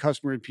angry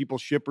customer people,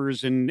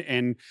 shippers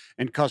and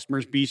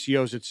customers,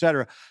 BCOs, et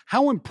cetera.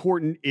 How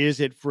important is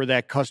it for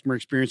that customer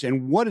experience,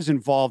 and what is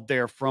involved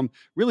there from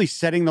really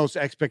setting those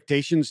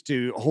expectations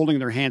to holding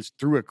their hands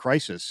through a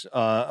crisis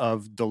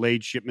of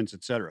delayed shipments,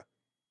 et cetera?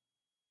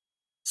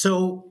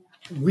 So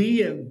we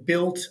have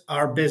built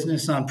our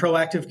business on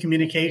proactive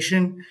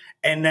communication.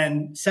 And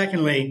then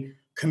secondly,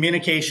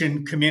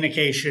 communication.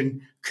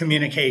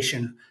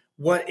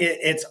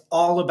 It's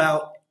all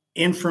about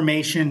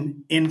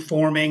information,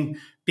 informing,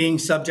 being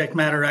subject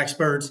matter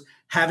experts,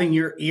 having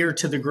your ear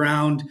to the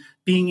ground,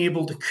 being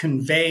able to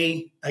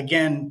convey,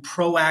 again,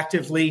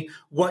 proactively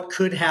what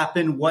could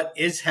happen, what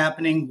is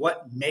happening,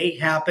 what may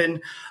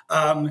happen.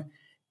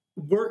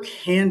 Work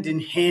hand in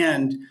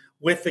hand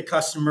with the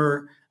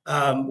customer,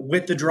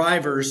 with the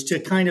drivers to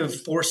kind of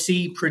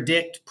foresee,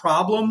 predict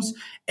problems,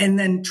 and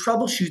then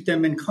troubleshoot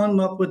them and come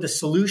up with a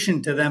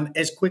solution to them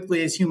as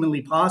quickly as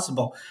humanly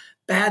possible.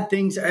 Bad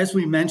things, as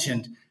we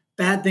mentioned,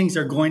 bad things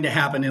are going to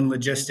happen in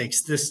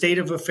logistics. The state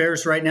of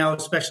affairs right now,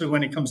 especially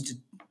when it comes to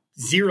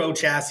zero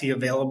chassis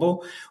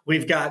available,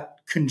 we've got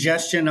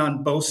congestion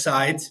on both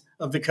sides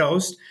of the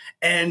coast,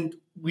 and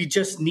we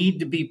just need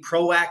to be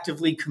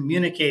proactively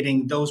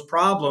communicating those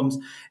problems,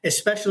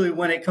 especially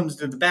when it comes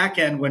to the back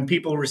end, when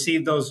people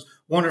receive those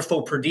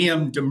wonderful per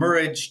diem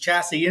demurrage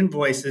chassis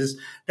invoices,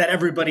 that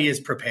everybody is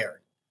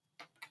prepared.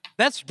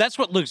 That's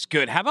what looks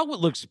good. How about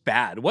what looks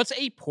bad? What's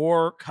a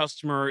poor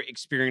customer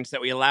experience that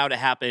we allow to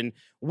happen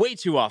way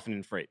too often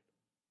in freight?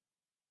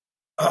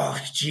 Oh,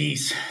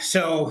 geez.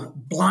 So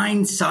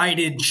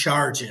blindsided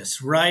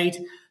charges, right?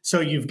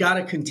 So you've got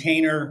a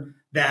container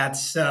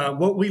that's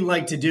what we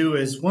like to do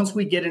is once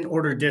we get an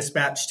order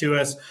dispatched to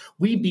us,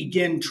 we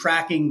begin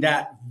tracking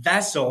that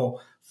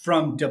vessel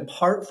from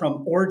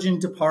origin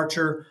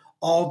departure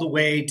all the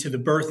way to the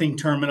berthing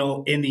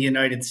terminal in the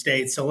United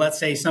States. So let's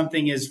say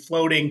something is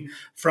floating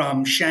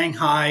from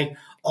Shanghai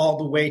all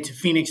the way to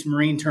Phoenix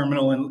Marine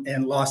Terminal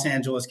in Los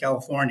Angeles,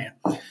 California.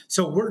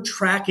 So we're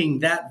tracking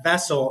that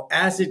vessel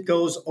as it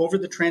goes over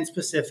the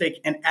Trans-Pacific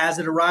and as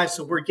it arrives.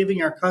 So we're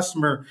giving our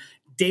customer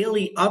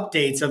daily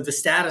updates of the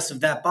status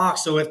of that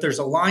box. So if there's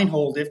a line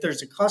hold, if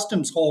there's a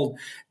customs hold,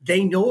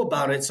 they know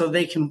about it so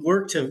they can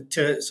work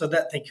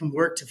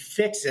to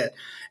fix it.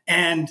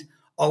 And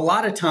a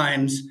lot of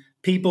times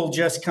people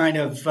just kind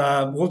of,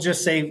 we'll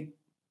just say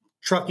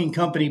trucking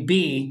company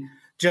B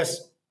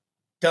just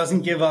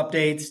doesn't give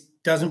updates,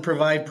 doesn't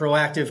provide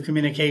proactive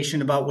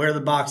communication about where the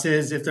box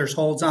is. If there's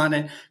holds on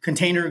it,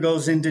 container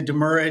goes into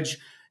demurrage.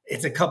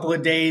 It's a couple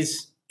of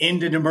days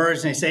into demurrage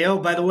and they say, oh,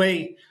 by the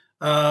way,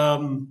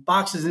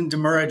 boxes in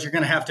demurrage, you're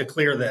going to have to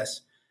clear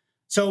this.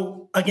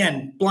 So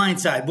again,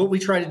 blindside. What we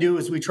try to do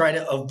is we try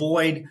to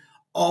avoid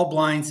all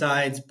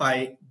blindsides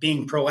by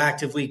being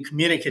proactively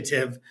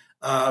communicative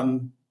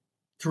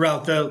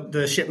throughout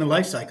the shipment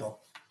life cycle.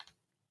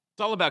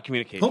 It's all about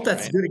communication. Hope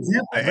that's right? a good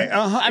example. Right?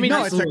 I mean,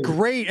 no,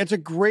 it's a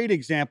great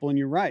example, and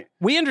you're right.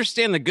 We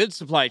understand the good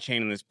supply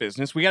chain in this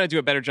business. We got to do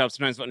a better job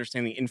sometimes of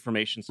understanding the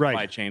information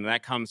supply chain. And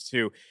that comes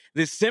to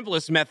the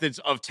simplest methods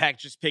of tech,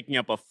 just picking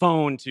up a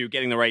phone, to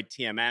getting the right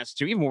TMS,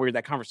 to even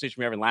that conversation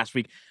we were having last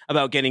week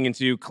about getting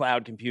into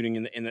cloud computing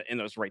in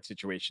those right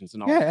situations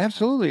and all. Yeah,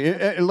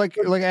 absolutely. Like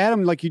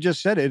Adam, like you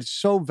just said, it's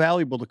so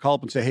valuable to call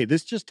up and say, hey,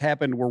 this just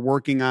happened. We're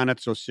working on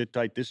it. So sit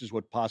tight. This is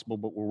what's possible,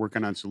 but we're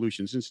working on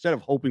solutions. Instead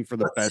of hoping for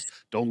the best,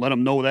 don't let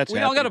them know that's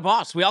happening. All got a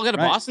boss. We all got a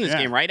boss in this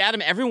game, right,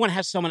 Adam? Everyone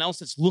has someone else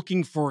that's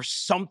looking for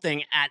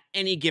something at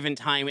any given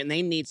time, and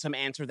they need some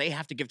answer they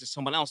have to give to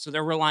someone else. So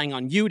they're relying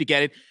on you to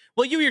get it.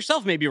 Well, you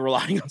yourself may be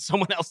relying on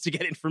someone else to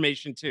get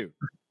information too.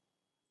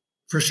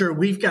 For sure.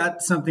 We've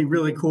got something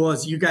really cool.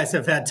 As you guys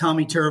have had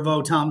Tommy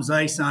Turvo, Tom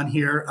Zeiss on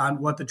here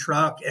on What the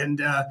Truck,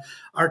 and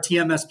our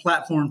TMS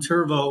platform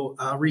Turvo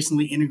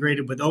recently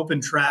integrated with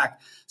OpenTrack.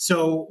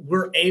 So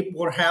we're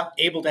able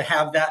to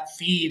have that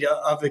feed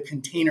of the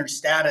container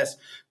status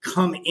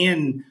come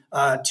in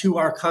to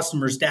our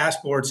customer's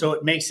dashboard. So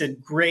it makes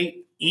it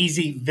great,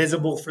 easy,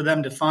 visible for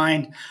them to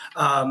find.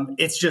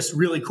 It's just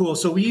really cool.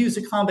 So we use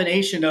a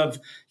combination of,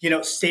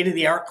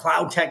 state-of-the-art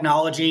cloud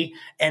technology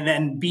and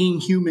then being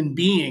human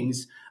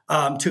beings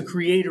to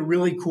create a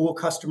really cool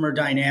customer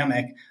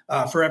dynamic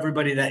for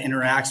everybody that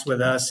interacts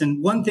with us.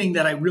 And one thing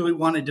that I really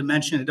wanted to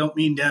mention, I don't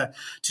mean to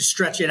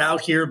stretch it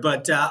out here,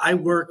 but I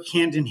work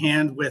hand in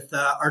hand with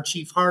our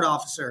Chief Heart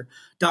Officer,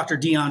 Dr.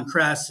 Dion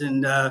Kress.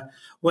 And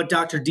what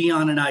Dr.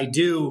 Dion and I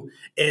do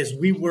is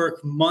we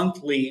work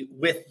monthly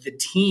with the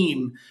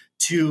team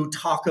to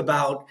talk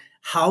about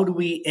how do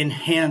we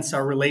enhance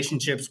our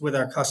relationships with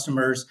our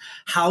customers?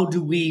 How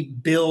do we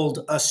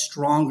build a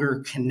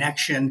stronger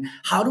connection?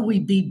 How do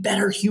we be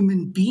better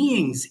human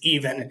beings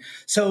even?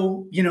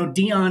 So,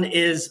 Dion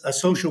is a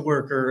social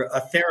worker, a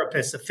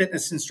therapist, a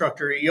fitness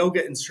instructor, a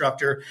yoga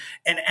instructor.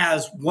 And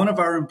as one of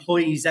our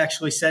employees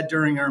actually said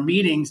during our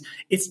meetings,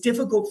 it's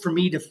difficult for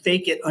me to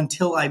fake it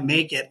until I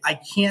make it. I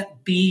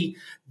can't be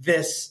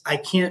this. I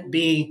can't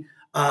be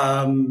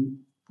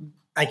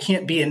I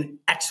can't be an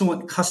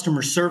excellent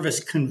customer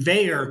service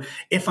conveyor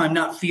if I'm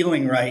not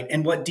feeling right.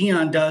 And what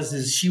Dion does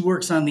is she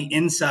works on the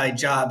inside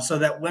job so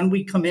that when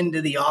we come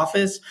into the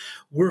office,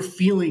 we're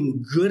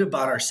feeling good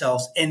about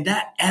ourselves, and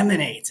that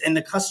emanates and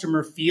the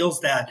customer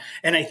feels that.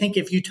 And I think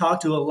if you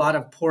talk to a lot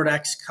of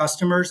PortX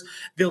customers,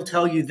 they'll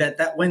tell you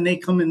that when they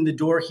come in the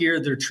door here,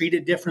 they're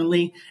treated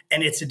differently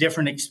and it's a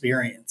different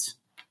experience.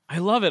 I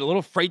love it. A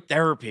little freight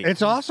therapy.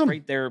 It's awesome.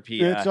 Freight therapy.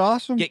 It's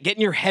awesome.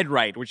 Getting your head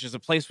right, which is a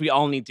place we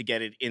all need to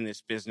get it in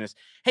this business.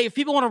 Hey, if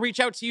people want to reach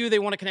out to you, they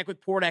want to connect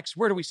with PortX,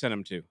 where do we send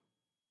them to?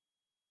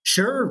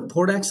 Sure.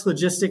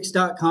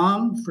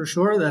 PortXLogistics.com for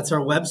sure. That's our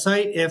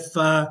website. If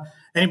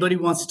anybody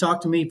wants to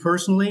talk to me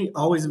personally,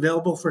 always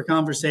available for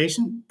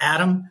conversation.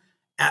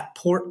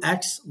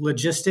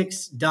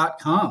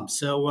 Adam@PortXLogistics.com.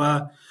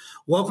 So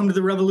welcome to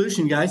the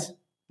revolution, guys.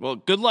 Well,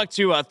 good luck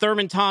to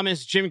Thurman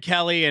Thomas, Jim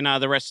Kelly, and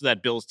the rest of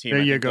that Bills team.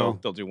 There you go.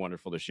 They'll do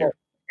wonderful this year.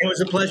 It was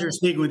a pleasure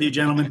speaking with you,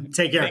 gentlemen.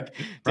 Take care. Take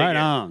Right care.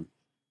 on.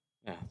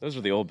 Yeah, those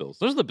are the old Bills.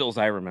 Those are the Bills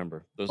I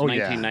remember. Those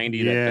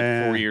 1990,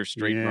 that 4-year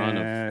straight run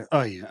of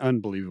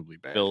unbelievably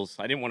bad. Bills.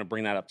 I didn't want to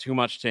bring that up too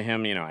much to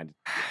him. You know,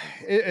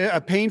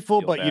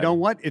 Painful, feel but bad. you know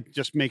what? It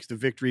just makes the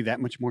victory that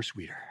much more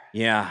sweeter.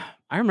 Yeah.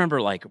 I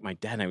remember like my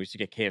dad and I used to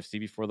get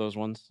KFC before those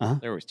ones. Uh-huh.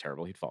 They were always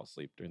terrible. He'd fall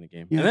asleep during the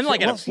game. Yeah, and then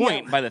like at a well,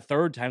 point, by the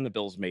third time the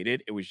Bills made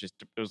it, it was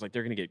like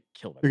they're going to get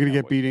killed. They're going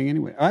to get beating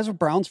anyway. I was a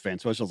Browns fan,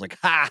 so I was just like,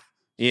 ha!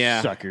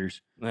 Yeah.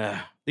 Suckers. They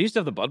used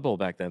to have the Bud Bowl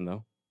back then,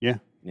 though. Yeah.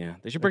 Yeah.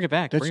 They should bring it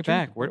back. That's Bring it true.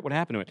 back. What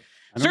happened to it?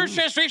 I don't Search know.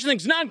 Transportation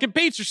thinks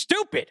non-competes are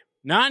stupid.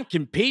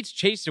 Non-competes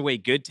chase away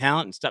good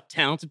talent and stop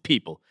talented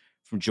people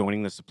from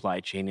joining the supply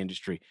chain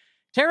industry.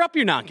 Tear up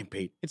your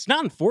non-compete. It's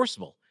not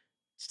enforceable.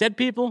 Instead,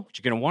 people, what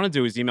you're going to want to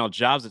do is email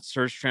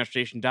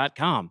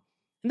jobs@surgetransportation.com.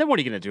 And then what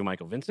are you going to do,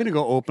 Michael I'm Vincent? going to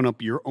go open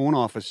up your own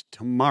office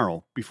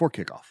tomorrow before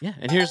kickoff. Yeah,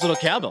 and here's a little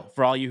cowbell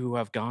for all you who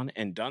have gone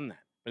and done that.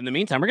 But in the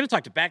meantime, we're going to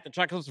talk to Back the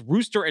Truck hosts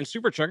Rooster and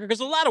Super Trucker because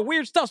a lot of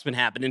weird stuff's been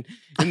happening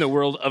in the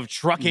world of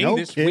trucking No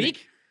this kidding.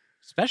 week,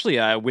 especially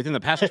within the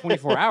past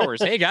 24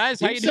 hours. Hey, guys,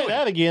 how you say doing?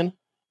 that again?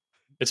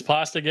 It's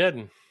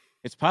Plastigeddon.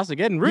 It's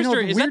Plastigeddon.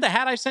 Rooster, the is weird- that the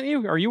hat I sent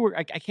you? Or you were?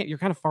 I can't. You're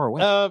kind of far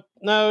away.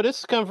 No, this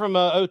has come from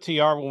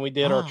OTR when we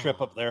did our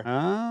trip up there.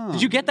 Oh.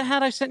 Did you get the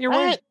hat I sent your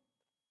way?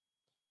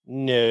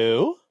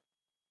 No.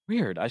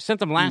 Weird. I sent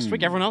them last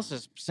week. Everyone else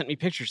has sent me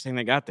pictures saying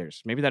they got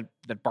theirs. Maybe that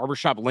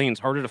barbershop lane's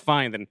harder to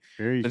find than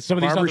some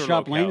of these other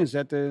Barbershop Lane? locales. Is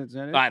that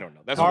it? I don't know.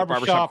 That's what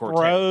Barbershop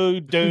Quartet.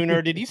 Road,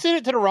 Dooner. Did you send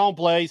it to the wrong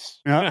place?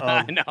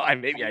 I know. Maybe I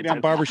Maybe on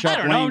did. Barbershop I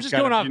don't know. I'm Lane's just got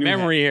going a off new hat.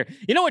 memory here.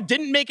 You know what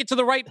didn't make it to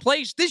the right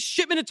place? This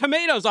shipment of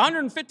tomatoes,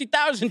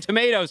 150,000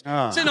 tomatoes,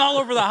 sitting all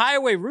over the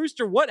highway.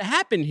 Rooster, what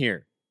happened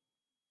here?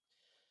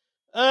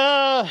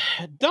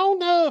 Don't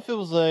know if it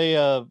was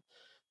a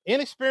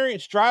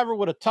inexperienced driver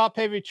with a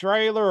top-heavy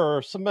trailer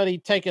or somebody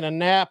taking a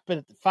nap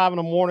at 5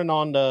 a.m.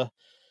 on the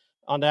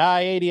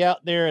I-80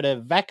 out there at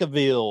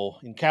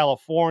Vacaville in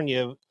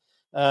California.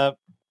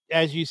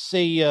 As you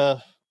see,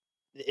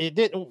 it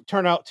didn't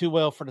turn out too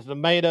well for the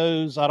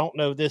tomatoes. I don't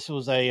know if this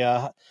was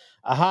a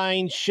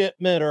Heinz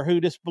shipment or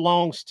who this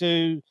belongs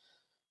to,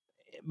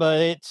 but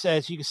it's,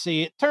 as you can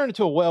see, it turned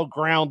into a well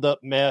ground up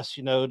mess.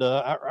 You know,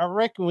 I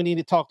reckon we need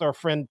to talk to our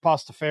friend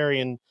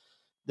Pastafarian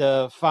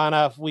to find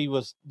out if we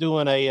was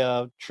doing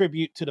a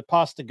tribute to the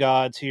pasta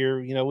gods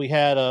here. You know, we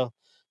had a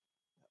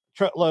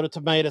truckload of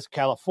tomatoes,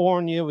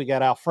 California. We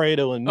got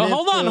Alfredo and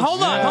Hold on.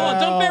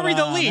 Don't bury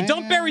the lead.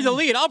 Don't bury the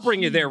lead. I'll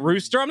bring you there,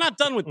 Rooster. I'm not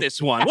done with this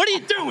one. What are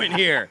you doing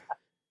here?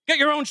 Got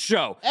your own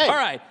show. Hey. All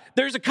right.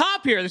 There's a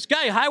cop here. This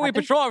guy, Highway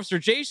Patrol Officer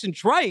Jason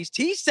Trice,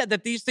 he said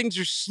that these things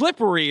are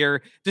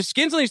slipperier. The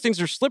skins on these things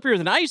are slipperier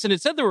than ice. And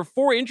it said there were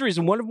 4 injuries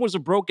and one of them was a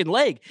broken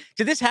leg.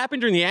 Did this happen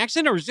during the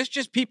accident or is this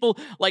just people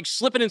like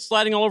slipping and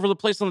sliding all over the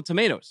place on the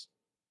tomatoes?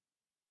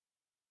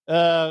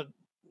 Probably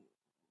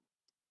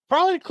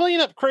the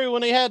cleanup crew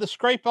when they had to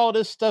scrape all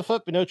this stuff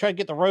up, you know, try to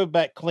get the road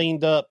back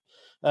cleaned up.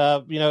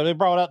 You know, they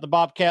brought out the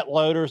Bobcat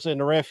loaders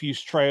and the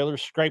refuse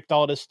trailers, scraped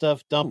all this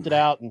stuff, dumped it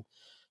out, and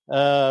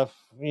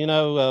you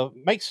know,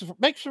 makes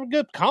some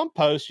good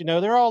compost. You know,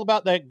 they're all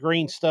about that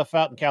green stuff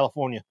out in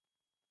California.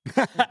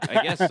 I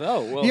guess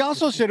so. Well, He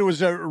also said it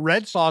was a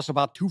red sauce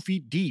about 2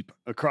 feet deep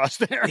across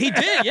there. he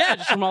did, yeah,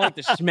 just from all like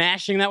the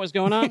smashing that was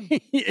going on.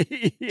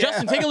 Yeah.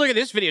 Justin, take a look at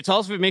this video. Tell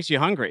us if it makes you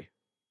hungry.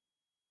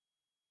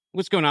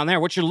 What's going on there?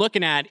 What you're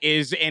looking at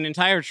is an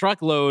entire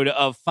truckload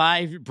of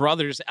 5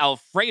 Brothers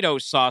Alfredo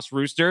sauce,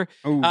 Rooster,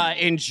 Ooh.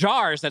 in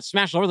jars that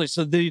smashed all over the place.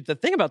 So the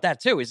thing about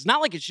that, too, is it's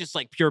not like it's just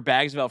like pure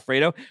bags of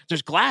Alfredo.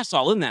 There's glass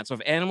all in that. So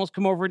if animals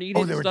come over and eat it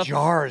Oh, and there were stuff.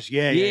 jars.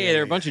 Yeah,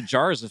 There are a bunch of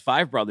jars of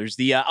 5 Brothers.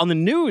 On the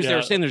news, they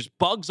were saying there's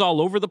bugs all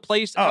over the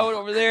place out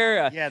over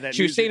there. Yeah, that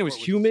she was news saying it was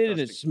report was humid and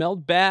it disgusting.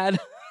 smelled bad.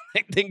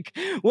 I think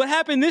what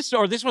happened this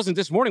wasn't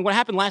this morning. What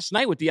happened last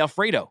night with the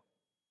Alfredo?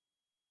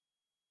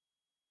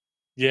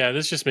 Yeah,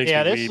 this just makes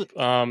Yeah, me weep.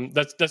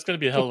 That's going to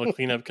be a hell of a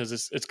cleanup because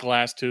it's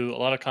glass too. A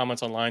lot of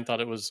comments online thought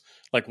it was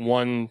like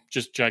one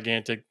just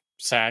gigantic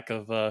sack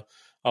of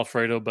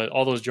Alfredo, but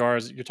all those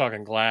jars, you're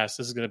talking glass.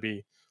 This is going to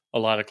be a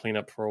lot of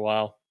cleanup for a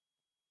while.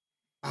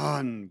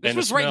 Um, This And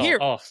was the right smell, here.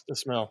 Oh, the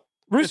smell.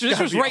 Rooster, this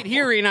was right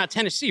here in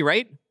Tennessee,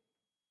 right?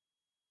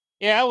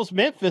 Yeah, I was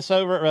Memphis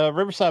over at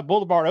Riverside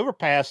Boulevard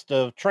overpass.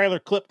 The trailer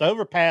clipped the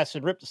overpass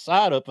and ripped the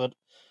side of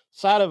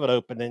it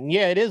open. And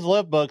yeah, it is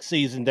love bug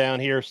season down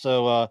here,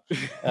 so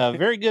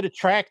very good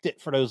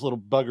attractant for those little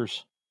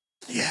buggers.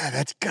 Yeah,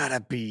 that's gotta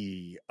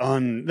be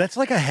that's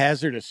like a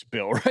hazardous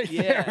spill right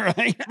there,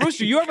 right?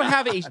 Rooster, you ever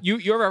have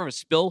you ever have a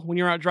spill when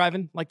you're out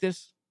driving like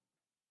this?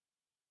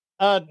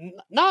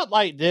 Not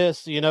like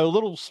this,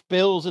 little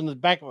spills in the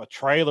back of a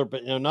trailer,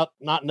 but not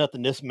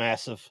nothing this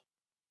massive.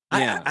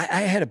 Yeah,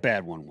 I had a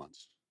bad one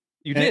once.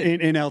 You did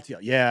in LTL.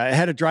 Yeah, I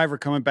had a driver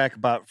coming back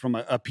from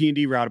a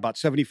P&D route about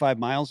 75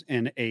 miles,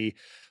 and a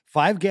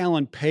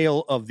 5-gallon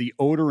pail of the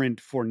odorant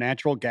for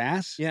natural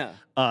gas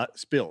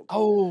spilled.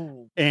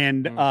 Oh.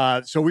 And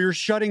so we were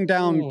shutting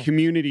down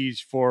communities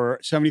for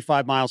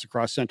 75 miles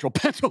across central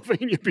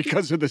Pennsylvania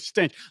because of the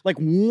stench. Like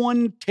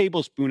 1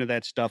 tablespoon of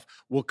that stuff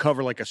will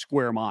cover like a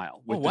square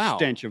mile with the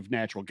stench of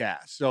natural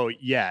gas. So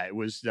yeah, it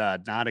was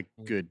not a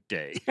good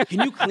day.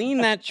 Can you clean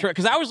that trailer?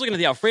 Because I was looking at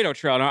the Alfredo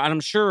trailer, and I'm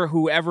sure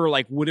whoever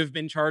would have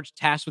been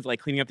tasked with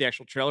cleaning up the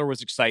actual trailer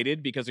was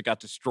excited because it got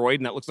destroyed,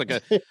 and that looks like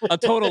a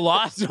total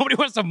loss. Nobody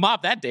wants to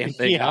mop that damn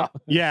thing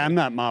up. Yeah, I'm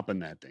not mopping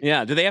that thing.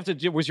 Yeah, did they have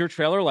to? Was your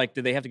trailer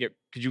did they have to get?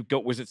 Could you go?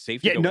 Was it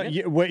safe? No.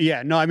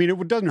 I mean,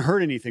 it doesn't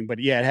hurt anything, but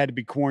yeah, it had to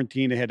be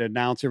quarantined. They had to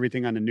announce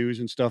everything on the news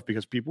and stuff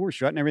because people were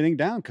shutting everything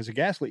down because of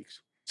gas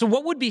leaks. So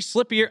what would be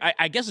slippier?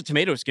 I guess the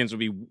tomato skins would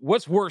be.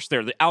 What's worse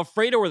there, the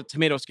Alfredo or the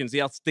tomato skins?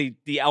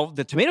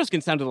 The tomato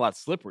skins sounded a lot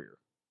slipperier.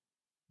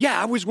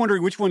 Yeah, I was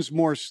wondering which one's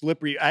more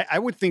slippery. I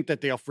would think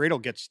that the Alfredo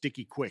gets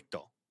sticky quick,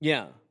 though.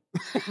 Yeah.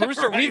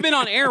 Rooster, we've been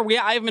on air.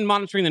 I've been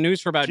monitoring the news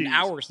for about an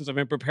hour since I've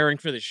been preparing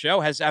for the show.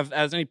 Has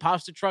any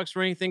pasta trucks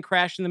or anything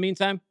crashed in the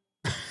meantime?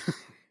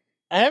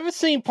 I haven't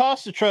seen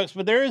pasta trucks,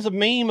 but there is a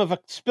meme of a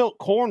spilt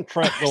corn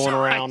truck going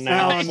around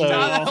now.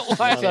 So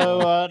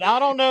I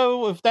don't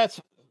know if that's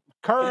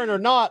current or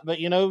not, but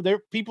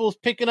people's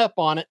picking up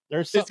on it.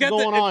 There's something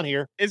going on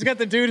here. It's got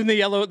the dude in the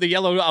yellow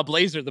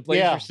blazer, the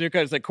blazer suit.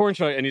 It's like corn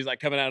truck, and he's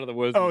coming out of the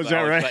woods. Oh, is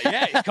that right?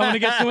 Yeah, he's coming to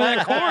get some of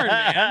that corn,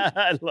 man.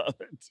 I love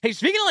it. Hey,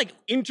 speaking of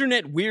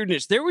internet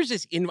weirdness, there was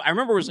this. I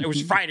remember it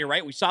was Friday,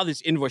 right? We saw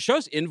this invoice. Show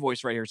us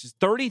invoice right here. It's this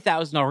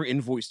 $30,000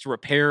 invoice to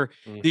repair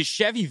this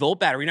Chevy Volt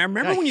battery. And I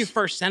remember when you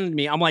first sent it to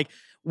me, I'm like,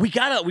 we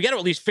gotta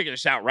at least figure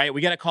this out, right? We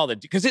gotta call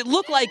because it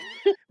looked like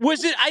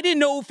I didn't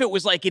know if it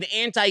was an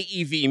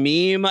anti-EV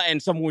meme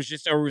and someone was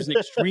or it was an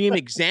extreme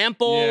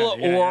example,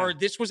 or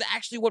this was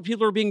actually what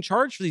people are being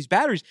charged for these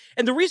batteries.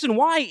 And the reason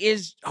why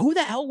is who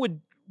the hell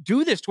would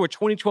do this to a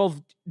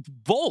 2012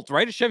 Volt,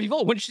 right? A Chevy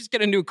Volt. Wouldn't you just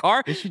get a new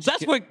car? So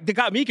that's what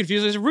got me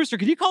confused. I said, Rooster,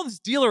 can you call this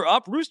dealer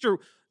up? Rooster,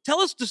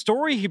 tell us the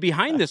story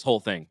behind this whole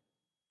thing.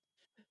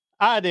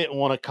 I didn't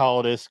want to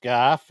call this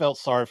guy. I felt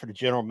sorry for the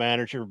general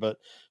manager, but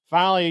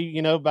finally,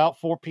 about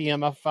 4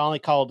 p.m., I finally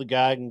called the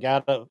guy and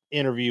got an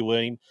interview with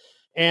him.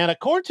 And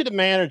according to the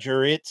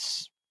manager,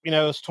 it's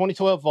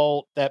 2012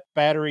 Volt. That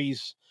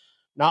battery's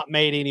not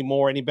made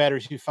anymore. Any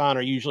batteries you find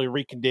are usually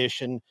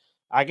reconditioned.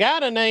 I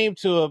got a name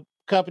to a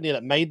company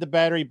that made the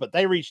battery, but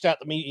they reached out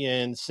to me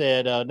and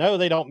said, no,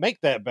 they don't make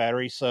that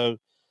battery. So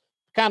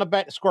kind of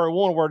back to square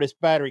one where this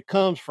battery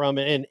comes from.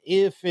 And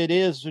if it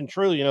is and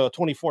truly, a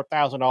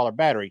 $24,000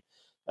 battery,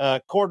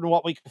 according to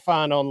what we can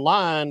find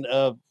online,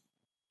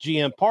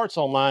 GM parts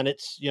online,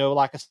 it's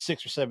like a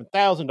 $6,000 or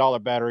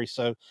 $7,000 battery.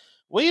 So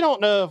we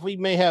don't know if we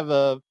may have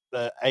a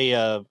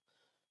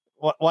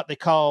what they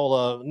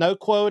call no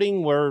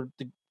quoting, where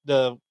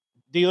the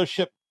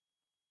dealership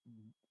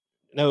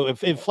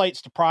if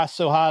inflates the price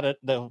so high that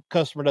the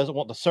customer doesn't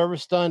want the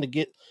service done to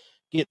get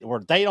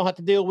where they don't have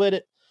to deal with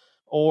it,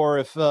 or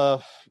if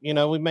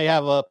we may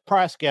have a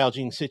price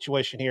gouging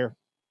situation here.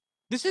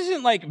 This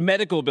isn't like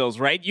medical bills,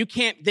 right?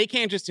 They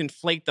can't just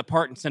inflate the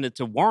part and send it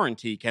to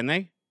warranty, can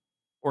they?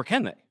 Or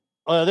can they?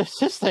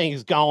 This thing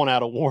is gone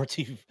out of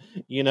warranty,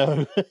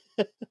 Yeah.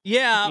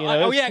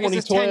 Because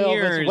it's 10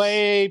 years. It's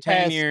way 10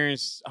 past...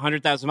 years,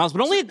 100,000 miles.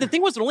 But the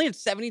thing was, it only had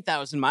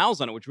 70,000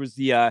 miles on it, which was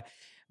the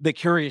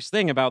curious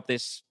thing about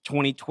this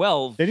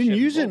 2012. They didn't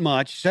use it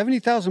much.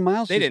 70,000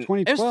 miles. They didn't.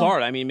 2012. It was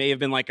Florida. I mean, may have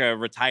been like a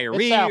retiree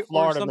it's South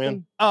Florida, or something.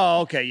 Man.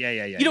 Oh, okay.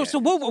 Yeah. So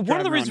one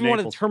of the reasons we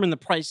want to determine the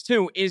price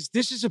too is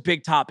this is a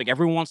big topic.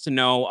 Everyone wants to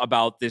know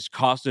about this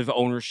cost of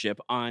ownership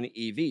on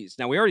EVs.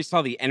 Now, we already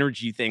saw the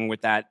energy thing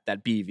with that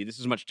BEV. This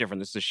is much different.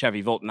 This is a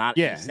Chevy Volt, not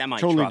a semi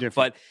truck. Totally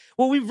different. But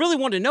what we really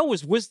want to know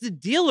was the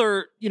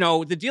dealer,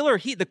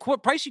 the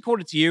price he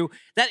quoted to you,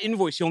 that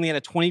invoice, he only had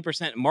a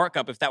 20%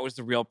 markup if that was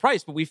the real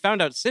price. But we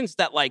found out since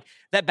that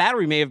that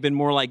battery may have been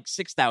more like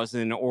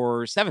 6,000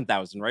 or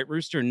 7,000, right,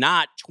 Rooster?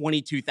 Not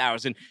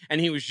 22,000.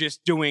 And he was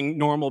just doing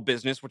normal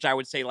business, which I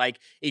would say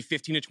a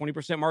 15 to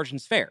 20% margin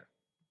is fair.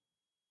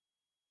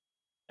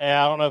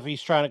 I don't know if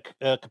he's trying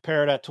to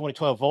compare that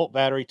 2012 Volt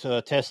battery to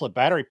a Tesla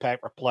battery pack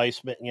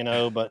replacement,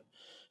 but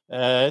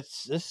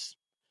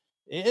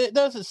it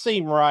doesn't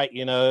seem right.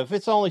 If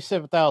it's only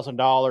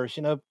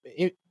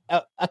 $7,000,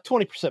 a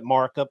 20%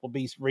 markup will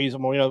be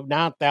reasonable.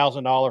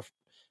 $9,000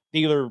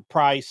 dealer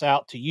price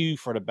out to you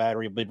for the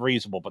battery would be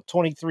reasonable, but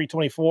 23,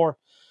 24,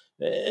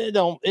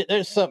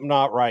 There's something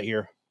not right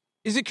here.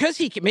 Is it because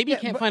he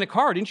can't find a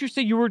car? Didn't you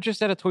say you were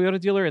just at a Toyota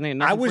dealer and they?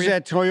 I was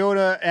at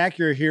Toyota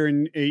Acura here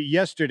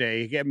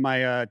yesterday, getting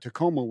my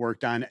Tacoma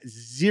worked on.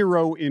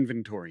 Zero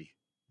inventory,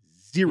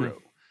 zero,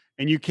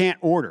 and you can't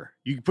order.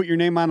 You can put your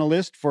name on a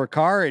list for a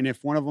car, and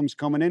if one of them's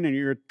coming in and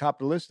you're at the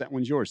top of the list, that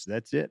one's yours. So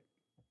that's it.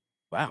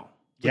 Wow,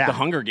 like the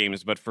Hunger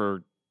Games, but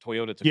for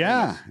Toyota. Tacomas.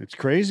 Yeah, it's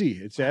crazy.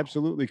 It's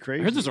absolutely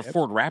crazy. I heard there's a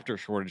Ford Raptor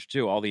shortage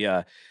too. All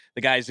the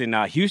guys in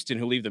Houston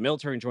who leave the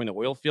military and join the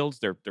oil fields,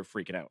 they're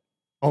freaking out.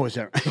 Oh, is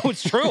that right? Oh,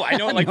 it's true. I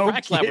know, like No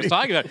Lab was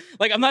talking about.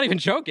 Like, I'm not even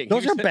joking.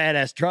 Those are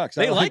badass trucks.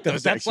 They like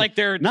those. That's like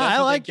their. No,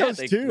 I like those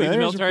too. Leave the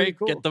military,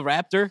 get the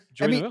Raptor.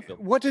 Join the military.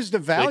 What is the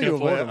value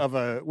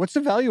what's the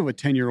value of a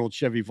 10-year-old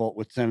Chevy Volt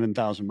with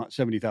 70,000 miles?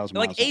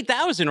 Like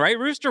 8,000, right,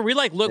 Rooster? We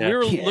we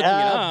were looking it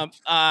up.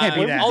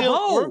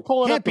 We're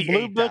pulling up the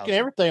blue book and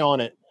everything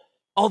on it.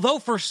 Although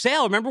for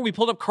sale, remember we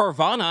pulled up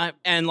Carvana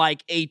and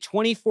like a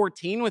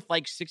 2014 with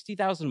like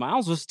 60,000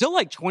 miles was still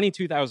like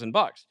 $22,000.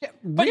 Yeah,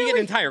 but you get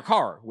an entire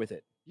car with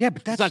it. Yeah,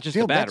 but that's not just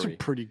the battery. That's a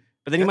pretty.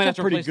 But then you might have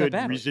to pretty replace good that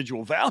battery.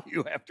 Residual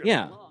value after.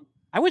 Yeah, that long.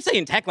 I would say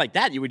in tech like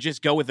that, you would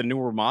just go with a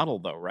newer model,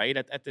 though, right?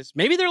 At this,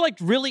 maybe they're like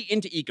really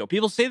into eco.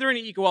 People say they're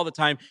into eco all the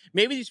time.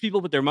 Maybe these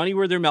people put their money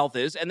where their mouth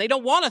is, and they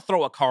don't want to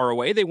throw a car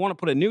away. They want to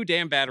put a new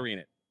damn battery in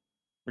it,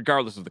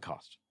 regardless of the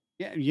cost.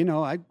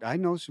 Yeah, I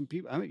know some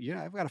people.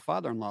 I've got a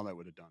father-in-law that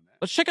would have done that.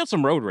 Let's check out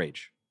some road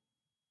rage.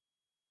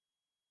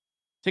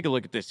 Take a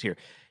look at this here.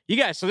 You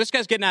guys, so this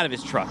guy's getting out of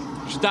his truck,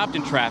 stopped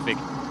in traffic,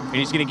 and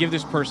he's going to give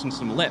this person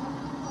some lip.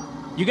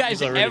 You guys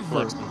have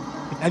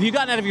you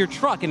gotten out of your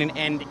truck and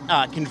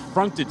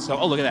confronted?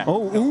 Oh, look at that.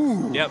 Oh,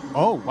 ooh. Yep.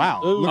 Oh,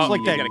 wow. Looks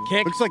like that. Got a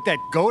kick. Looks like that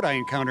goat I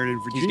encountered in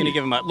Virginia. He's going to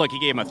give him a look. He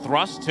gave him a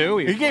thrust too.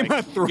 He gave him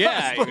a thrust.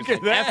 Yeah, look he was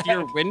at like, that. F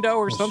your window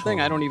or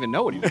something. I don't even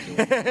know what he was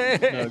doing.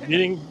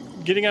 No,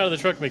 getting out of the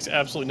truck makes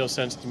absolutely no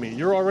sense to me.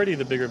 You're already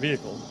the bigger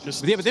vehicle.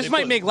 But this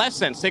might make less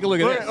sense. Take a look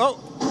at this.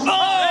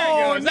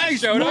 Oh, nice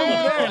showed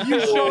him. You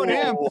showed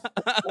him.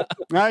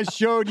 I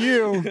showed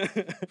you.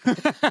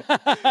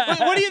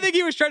 What do you think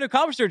he was trying to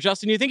accomplish there,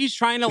 Justin? Do you think he's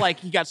trying to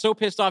he got so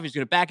pissed off he's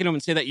going to back at him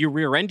and say that you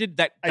rear-ended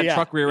that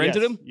truck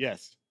rear-ended him?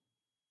 Yes.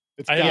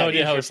 I have no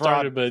idea how it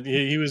started, but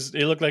he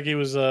looked like he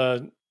was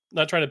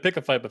not trying to pick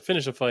a fight, but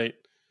finish a fight.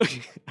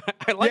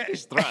 I like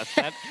his thrust.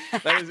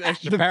 That is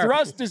extra The powerful.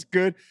 thrust is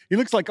good. He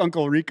looks like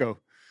Uncle Rico.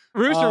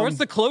 Rooster, what's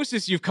the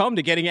closest you've come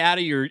to getting out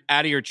of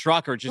your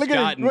truck or just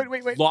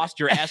lost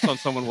your ass on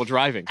someone while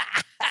driving?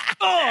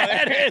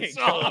 That is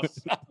awesome.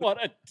 What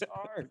a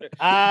darn.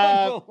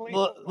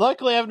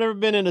 Luckily, I've never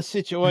been in a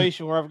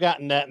situation where I've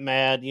gotten that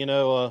mad.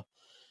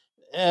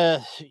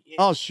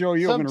 I'll show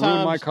you. I'm going to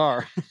ruin my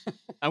car.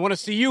 I want to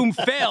see you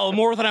fail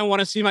more than I want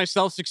to see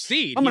myself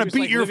succeed. I'm going to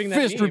beat your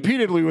fist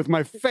repeatedly with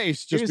my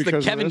face just because. He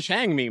was the Kevin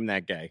Chang meme,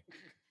 that guy.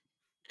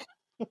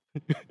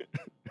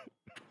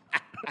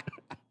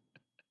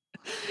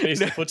 Face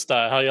the foot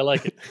style, how you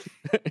like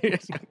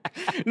it.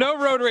 No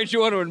road rage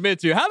you want to admit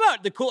to. How about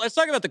let's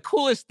talk about the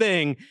coolest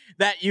thing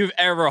that you've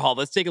ever hauled.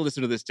 Let's take a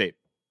listen to this tape.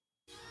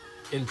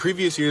 In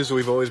previous years,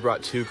 we've always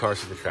brought 2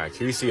 cars to the track.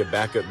 Here you see a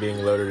backup being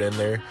loaded in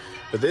there.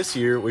 But this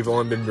year, we've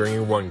only been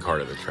bringing 1 car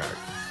to the track.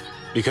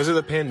 Because of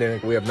the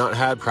pandemic, we have not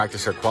had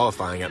practice or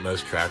qualifying at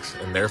most tracks,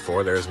 and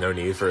therefore there is no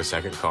need for a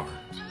second car.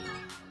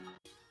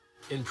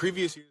 In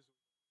previous years...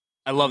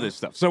 I love this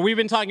stuff. So we've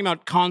been talking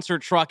about concert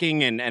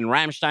trucking and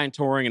Rammstein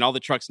touring and all the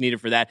trucks needed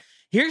for that.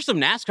 Here's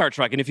some NASCAR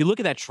truck, and if you look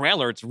at that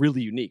trailer, it's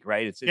really unique,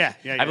 right?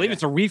 I believe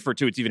it's a reefer,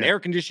 too. It's even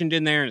air-conditioned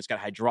in there, and it's got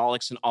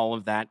hydraulics and all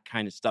of that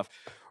kind of stuff.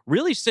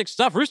 Really sick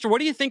stuff. Rooster, what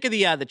do you think of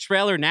the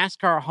trailer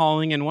NASCAR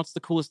hauling, and what's the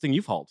coolest thing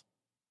you've hauled?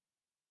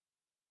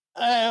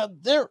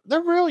 They're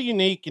real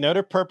unique.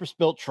 They're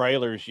purpose-built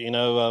trailers,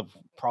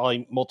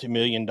 probably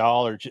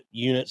multi-million-dollar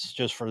units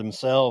just for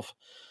themselves.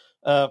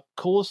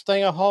 Coolest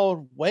thing I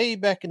hauled way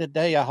back in the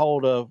day, I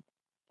hauled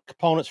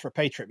components for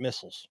Patriot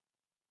missiles.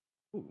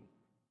 Ooh.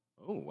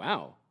 Oh,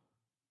 wow.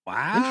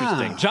 Wow.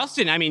 Interesting.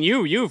 Justin, I mean,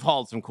 you've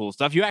hauled some cool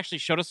stuff. You actually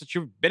showed us that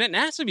you've been at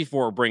NASA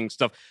before bringing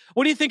stuff.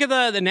 What do you think of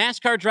the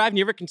NASCAR drive? And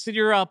you ever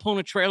consider pulling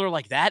a trailer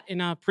like that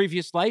in a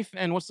previous life?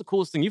 And what's the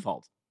coolest thing you've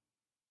hauled?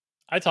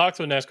 I talked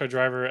to a NASCAR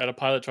driver at a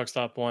pilot truck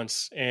stop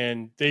once,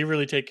 and they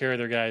really take care of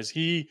their guys.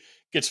 He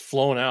gets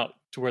flown out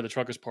to where the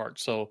truck is parked.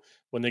 So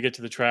when they get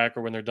to the track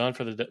or when they're done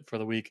for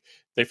the week,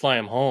 they fly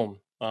him home.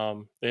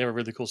 They have a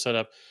really cool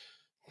setup.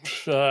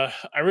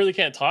 I really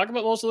can't talk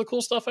about most of the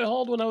cool stuff I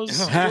hauled when I was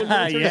doing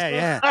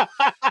military stuff.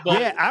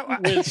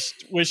 But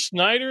with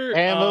Schneider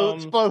ammo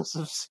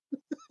explosives.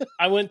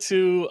 I went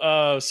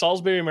to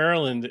Salisbury,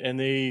 Maryland, and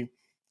they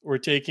were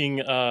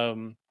taking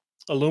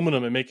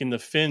aluminum and making the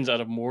fins out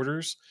of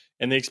mortars.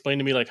 And they explained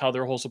to me how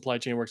their whole supply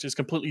chain works. It's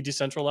completely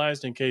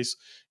decentralized in case,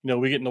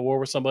 we get in a war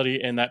with somebody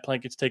and that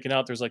plant gets taken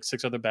out. There's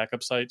 6 other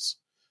backup sites.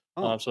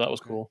 So that was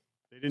cool.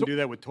 They didn't do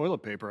that with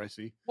toilet paper, I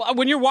see. Well,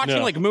 when you're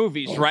watching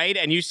movies, right?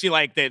 And you see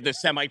the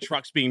semi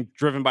trucks being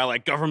driven by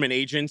government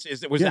agents,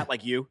 was that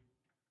like you?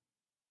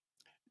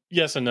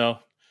 Yes and no.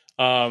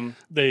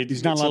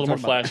 It's a little more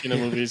flashy in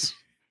the movies.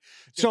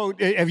 So,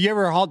 have you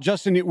ever hauled,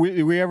 Justin?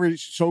 Were we ever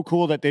so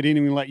cool that they didn't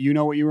even let you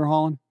know what you were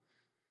hauling?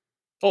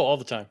 Oh, all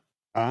the time.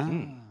 Ah.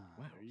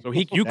 Wow. So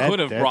you could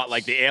have brought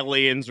like the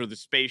aliens or the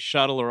space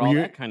shuttle or all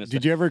that kind of stuff.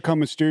 Did you ever come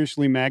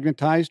mysteriously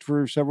magnetized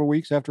for several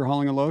weeks after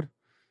hauling a load?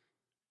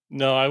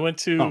 No, I went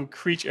to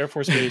Creech Air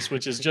Force Base,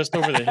 which is just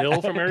over the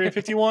hill from Area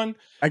 51.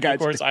 Of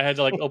course, I had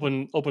to like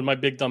open my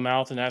big dumb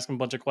mouth and ask them a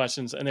bunch of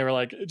questions, and they were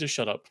like, "Just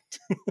shut up."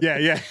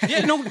 Yeah.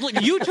 No, like,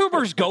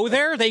 YouTubers go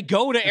there. They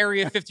go to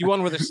Area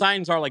 51 where the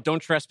signs are like, "Don't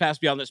trespass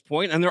beyond this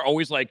point," and they're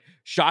always like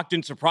shocked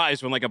and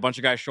surprised when like a bunch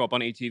of guys show up on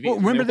ATVs. Well,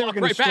 remember they were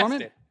going to storm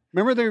past it?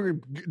 Remember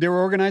they were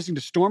organizing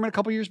to storm it a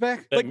couple years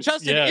back? Like,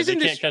 Justin, yeah, isn't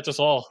they this can't catch us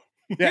all?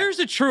 Here's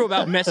the true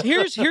about mess.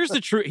 Here's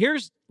the truth.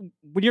 Here's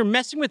when you're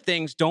messing with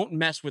things, don't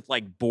mess with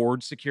like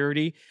board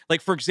security.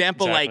 Like, for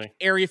example, like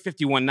Area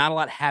 51, not a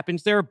lot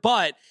happens there,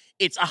 but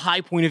it's a high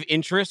point of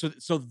interest.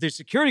 So the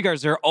security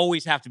guards there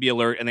always have to be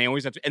alert, and they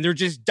always have to, and they're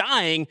just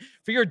dying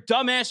for your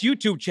dumbass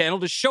YouTube channel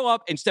to show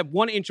up and step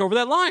 1 inch over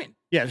that line.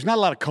 Yeah, there's not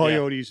a lot of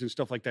coyotes and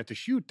stuff like that to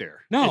shoot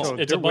there. No, so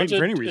it's a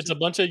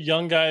bunch of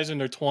young guys in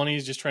their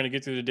 20s just trying to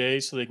get through the day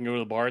so they can go to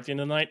the bar at the end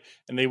of the night,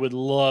 and they would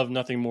love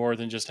nothing more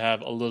than just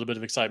have a little bit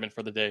of excitement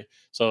for the day.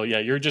 So yeah,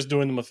 you're just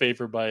doing them a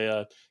favor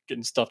by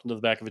getting stuffed into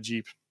the back of a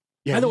Jeep.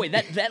 Yeah. By the way,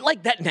 that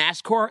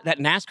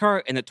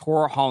NASCAR and the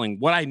tour hauling,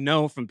 what I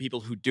know from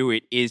people who do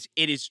it is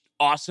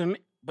awesome,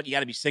 but you got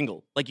to be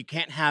single. Like, you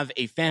can't have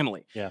a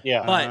family. Yeah.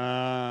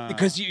 But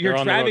because you're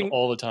on driving the road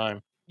all the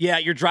time. Yeah,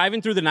 you're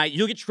driving through the night.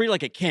 You'll get treated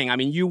like a king. I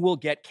mean, you will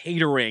get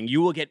catering.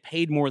 You will get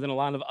paid more than a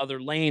lot of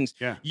other lanes.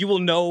 Yeah. You will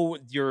know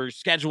your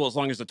schedule as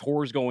long as the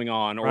tour is going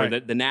on or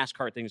the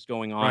NASCAR thing is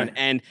going on.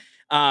 Right.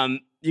 And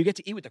you get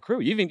to eat with the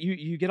crew.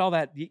 You get all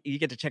that. You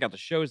get to check out the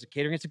shows, the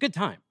catering. It's a good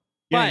time.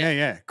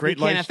 Yeah. Great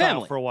you can't have lifestyle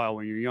family. for a while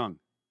when you're young.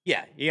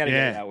 Yeah, you got to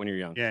get it out when you're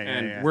young.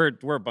 Yeah.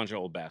 We're a bunch of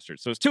old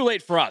bastards, so it's too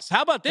late for us.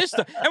 How about this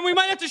stuff? And we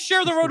might have to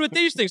share the road with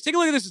these things. Take a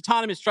look at this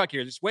autonomous truck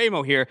here, this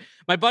Waymo here.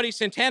 My buddy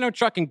Santano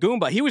Truck in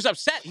Goomba. He was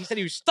upset. He said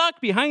he was stuck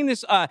behind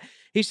this.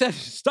 He said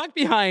stuck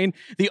behind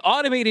the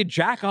automated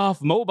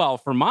jack-off mobile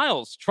for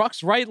miles.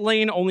 Truck's right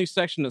lane only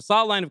section, the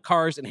solid line of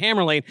cars, and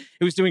hammer lane.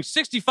 It was doing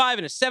 65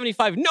 and a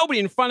 75. Nobody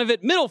in front of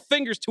it. Middle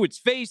fingers to its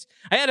face.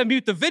 I had to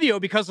mute the video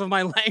because of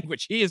my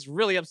language. He is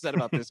really upset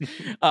about this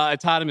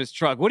autonomous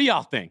truck. What do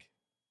y'all think?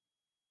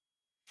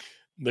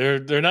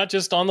 They're not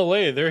just on the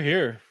way; they're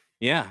here.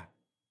 Yeah,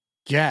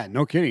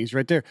 no kidding. He's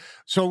right there.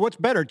 So, what's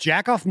better,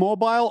 Jackoff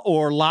Mobile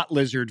or Lot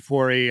Lizard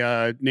for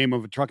a name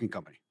of a trucking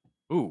company?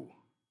 Ooh,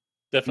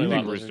 definitely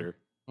Lot Lizard.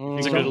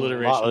 It's a good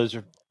alliteration. Lot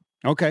Lizard.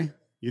 Okay,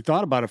 you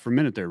thought about it for a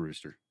minute there,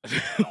 Rooster.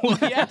 Well,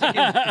 he had to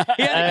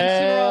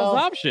consider all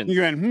his options.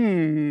 You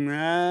went,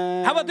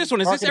 How about this one?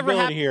 Has this ever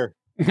happened here?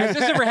 Has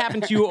this ever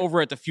happened to you over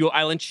at the fuel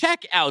island?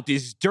 Check out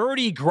this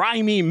dirty,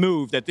 grimy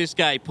move that this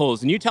guy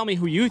pulls, and you tell me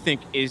who you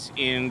think is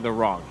in the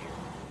wrong here.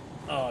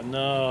 Oh,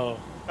 no.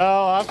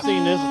 Oh, I've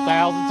seen this 1,000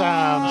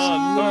 times.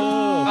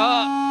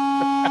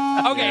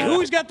 Oh, no. Okay,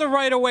 who's got the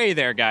right of way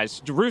there,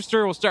 guys?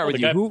 Rooster, we'll start with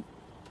you. Who?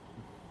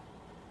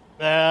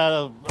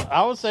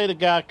 I would say the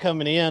guy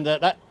coming in,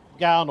 that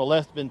guy on the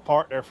left's been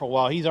parked there for a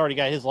while. He's already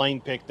got his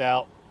lane picked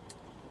out.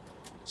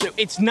 So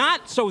it's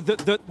not so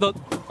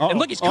and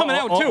look, he's coming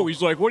out too.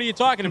 He's like, "What are you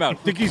talking about?"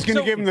 Think he's going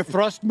to give him the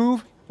thrust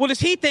move? Well,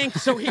 does he think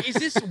so? Is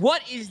this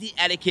what is the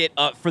etiquette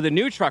for the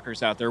new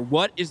truckers out there?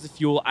 What is the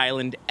fuel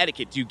island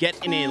etiquette? Do you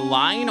get in a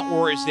line,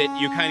 or is it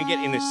you kind of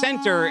get in the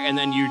center and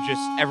then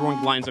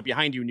everyone lines up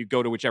behind you and you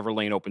go to whichever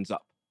lane opens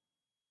up?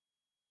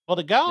 Well,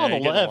 the guy on the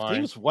left,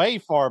 he was way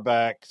far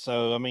back,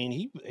 so I mean,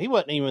 he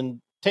wasn't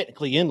even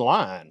technically in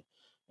line.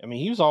 I mean,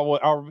 he was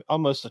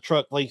almost a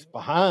truck length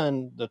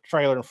behind the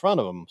trailer in front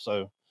of him.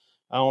 So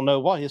I don't know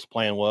what his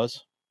plan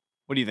was.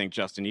 What do you think,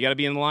 Justin? You got to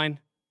be in the line?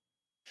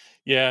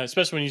 Yeah,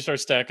 especially when you start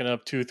stacking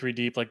up 2 or 3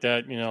 deep like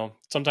that. You know,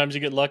 sometimes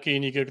you get lucky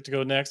and you get to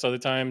go next. Other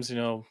times, you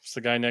know, it's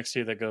the guy next to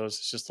you that goes.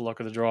 It's just the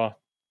luck of the draw.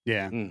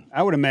 Yeah.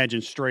 I would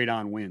imagine straight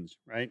on wins,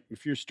 right?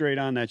 If you're straight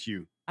on, that's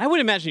you. I would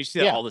imagine you see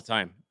that all the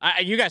time.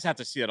 You guys have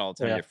to see it all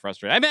the time. You get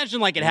frustrated. I imagine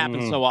like it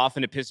happens so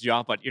often it pisses you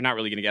off, but you're not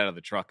really going to get out of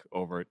the truck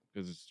over it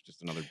because it's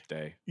just another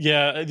day.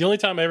 Yeah, the only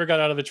time I ever got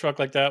out of a truck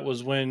like that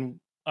was when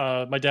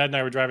my dad and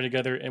I were driving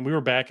together and we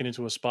were backing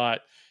into a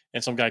spot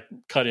and some guy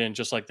cut in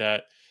just like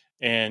that.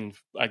 And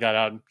I got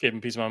out and gave him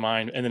a piece of my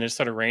mind. And then it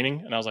started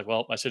raining. And I was like,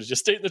 well, I should have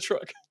just stayed in the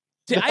truck.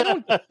 See, I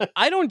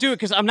don't do it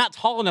because I'm not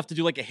tall enough to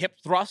do like a hip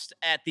thrust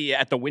at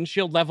the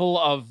windshield level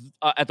of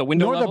at the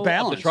window level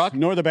of the truck.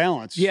 Nor the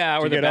balance. Yeah,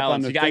 or the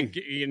balance. You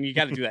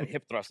got to do that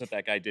hip thrust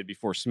that guy did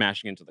before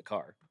smashing into the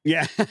car.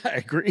 Yeah, I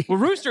agree. Well,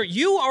 Rooster,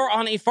 you are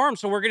on a farm,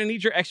 so we're going to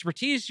need your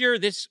expertise here.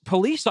 This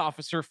police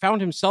officer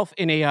found himself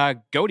in a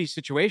goatee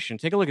situation.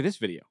 Take a look at this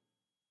video.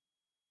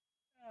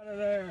 Out of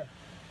there.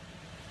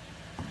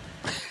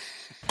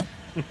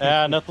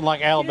 Nothing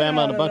like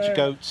Alabama and a bunch of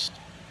goats.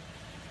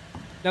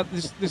 Now,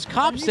 this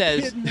cop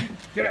says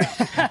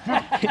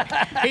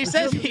he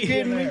says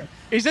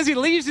he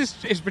leaves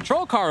his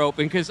patrol car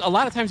open because a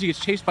lot of times he gets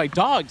chased by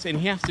dogs and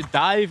he has to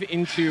dive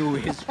into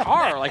his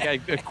car like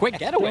a quick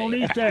getaway. Don't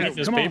eat that.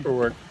 His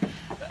paperwork.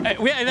 That's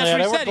Yeah, what they he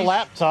went said. the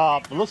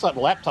laptop. It looks like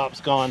the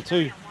laptop's gone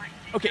too.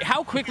 Okay,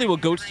 how quickly will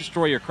goats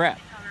destroy your crap?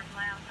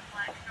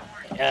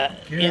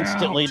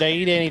 Instantly, they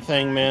eat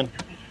anything, man.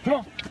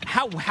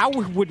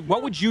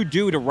 What would you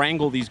do to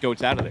wrangle these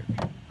goats out of there?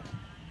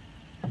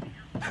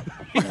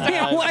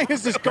 Why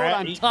is this goat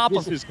on top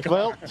of his car?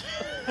 Well,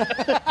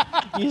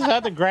 you just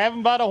have to grab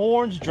them by the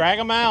horns, drag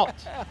them out.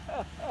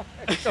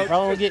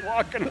 Probably get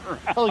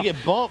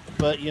bumped,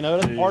 but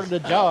that's part of the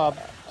job.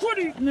 Quit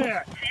eating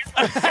that.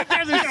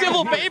 There's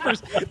civil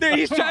papers.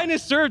 He's trying to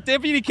serve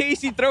Deputy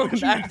Casey throwing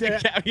back to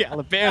County,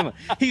 Alabama.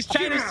 He's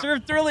trying to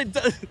serve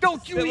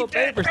Don't you eat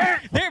papers.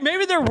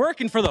 Maybe they're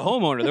working for the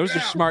homeowner. Those are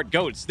smart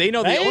goats. They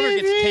know the owner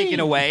gets taken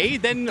away.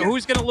 Then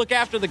who's going to look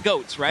after the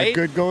goats, right? A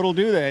good goat will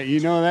do that. You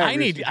know that.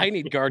 I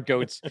need guard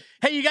goats.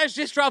 Hey, you guys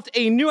just dropped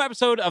a new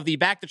episode of the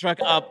Back the Truck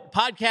Up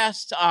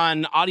podcast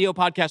on audio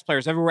podcast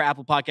players everywhere,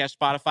 Apple Podcast,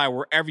 Spotify,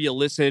 wherever you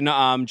listen.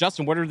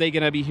 Justin, what are they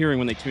going to be hearing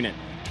when they tune in?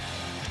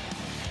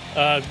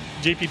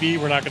 JPB,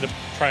 we're not going to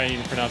try and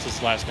even pronounce his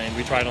last name.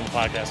 We tried on the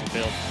podcast and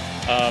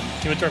failed.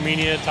 He went to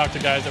Armenia, talked to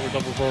guys that were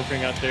double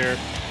brokering out there,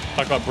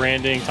 talked about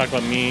branding, talked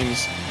about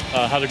memes,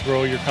 how to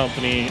grow your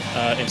company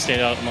and stand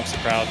out amongst the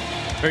crowd.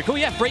 Very cool.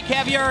 Yeah, Freight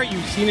Caviar.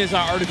 You've seen his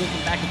articles from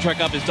Back the Truck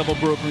Up, his double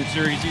brokering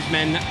series. These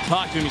men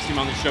talked to him. You've seen him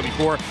on the show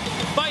before.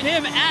 Find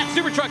him at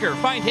Super Trucker.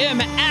 Find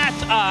him at,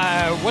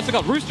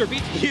 Rooster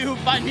BTU.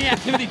 Find me at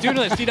Timothy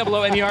Doodle at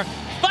COONER.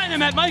 Find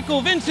him at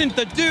Michael Vincent,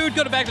 the dude.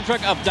 Go to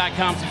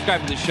backthetruckup.com.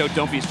 Subscribe to the show.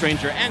 Don't be a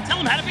stranger. And tell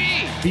him how to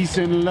be. Peace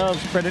and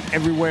love. Spread it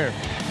everywhere.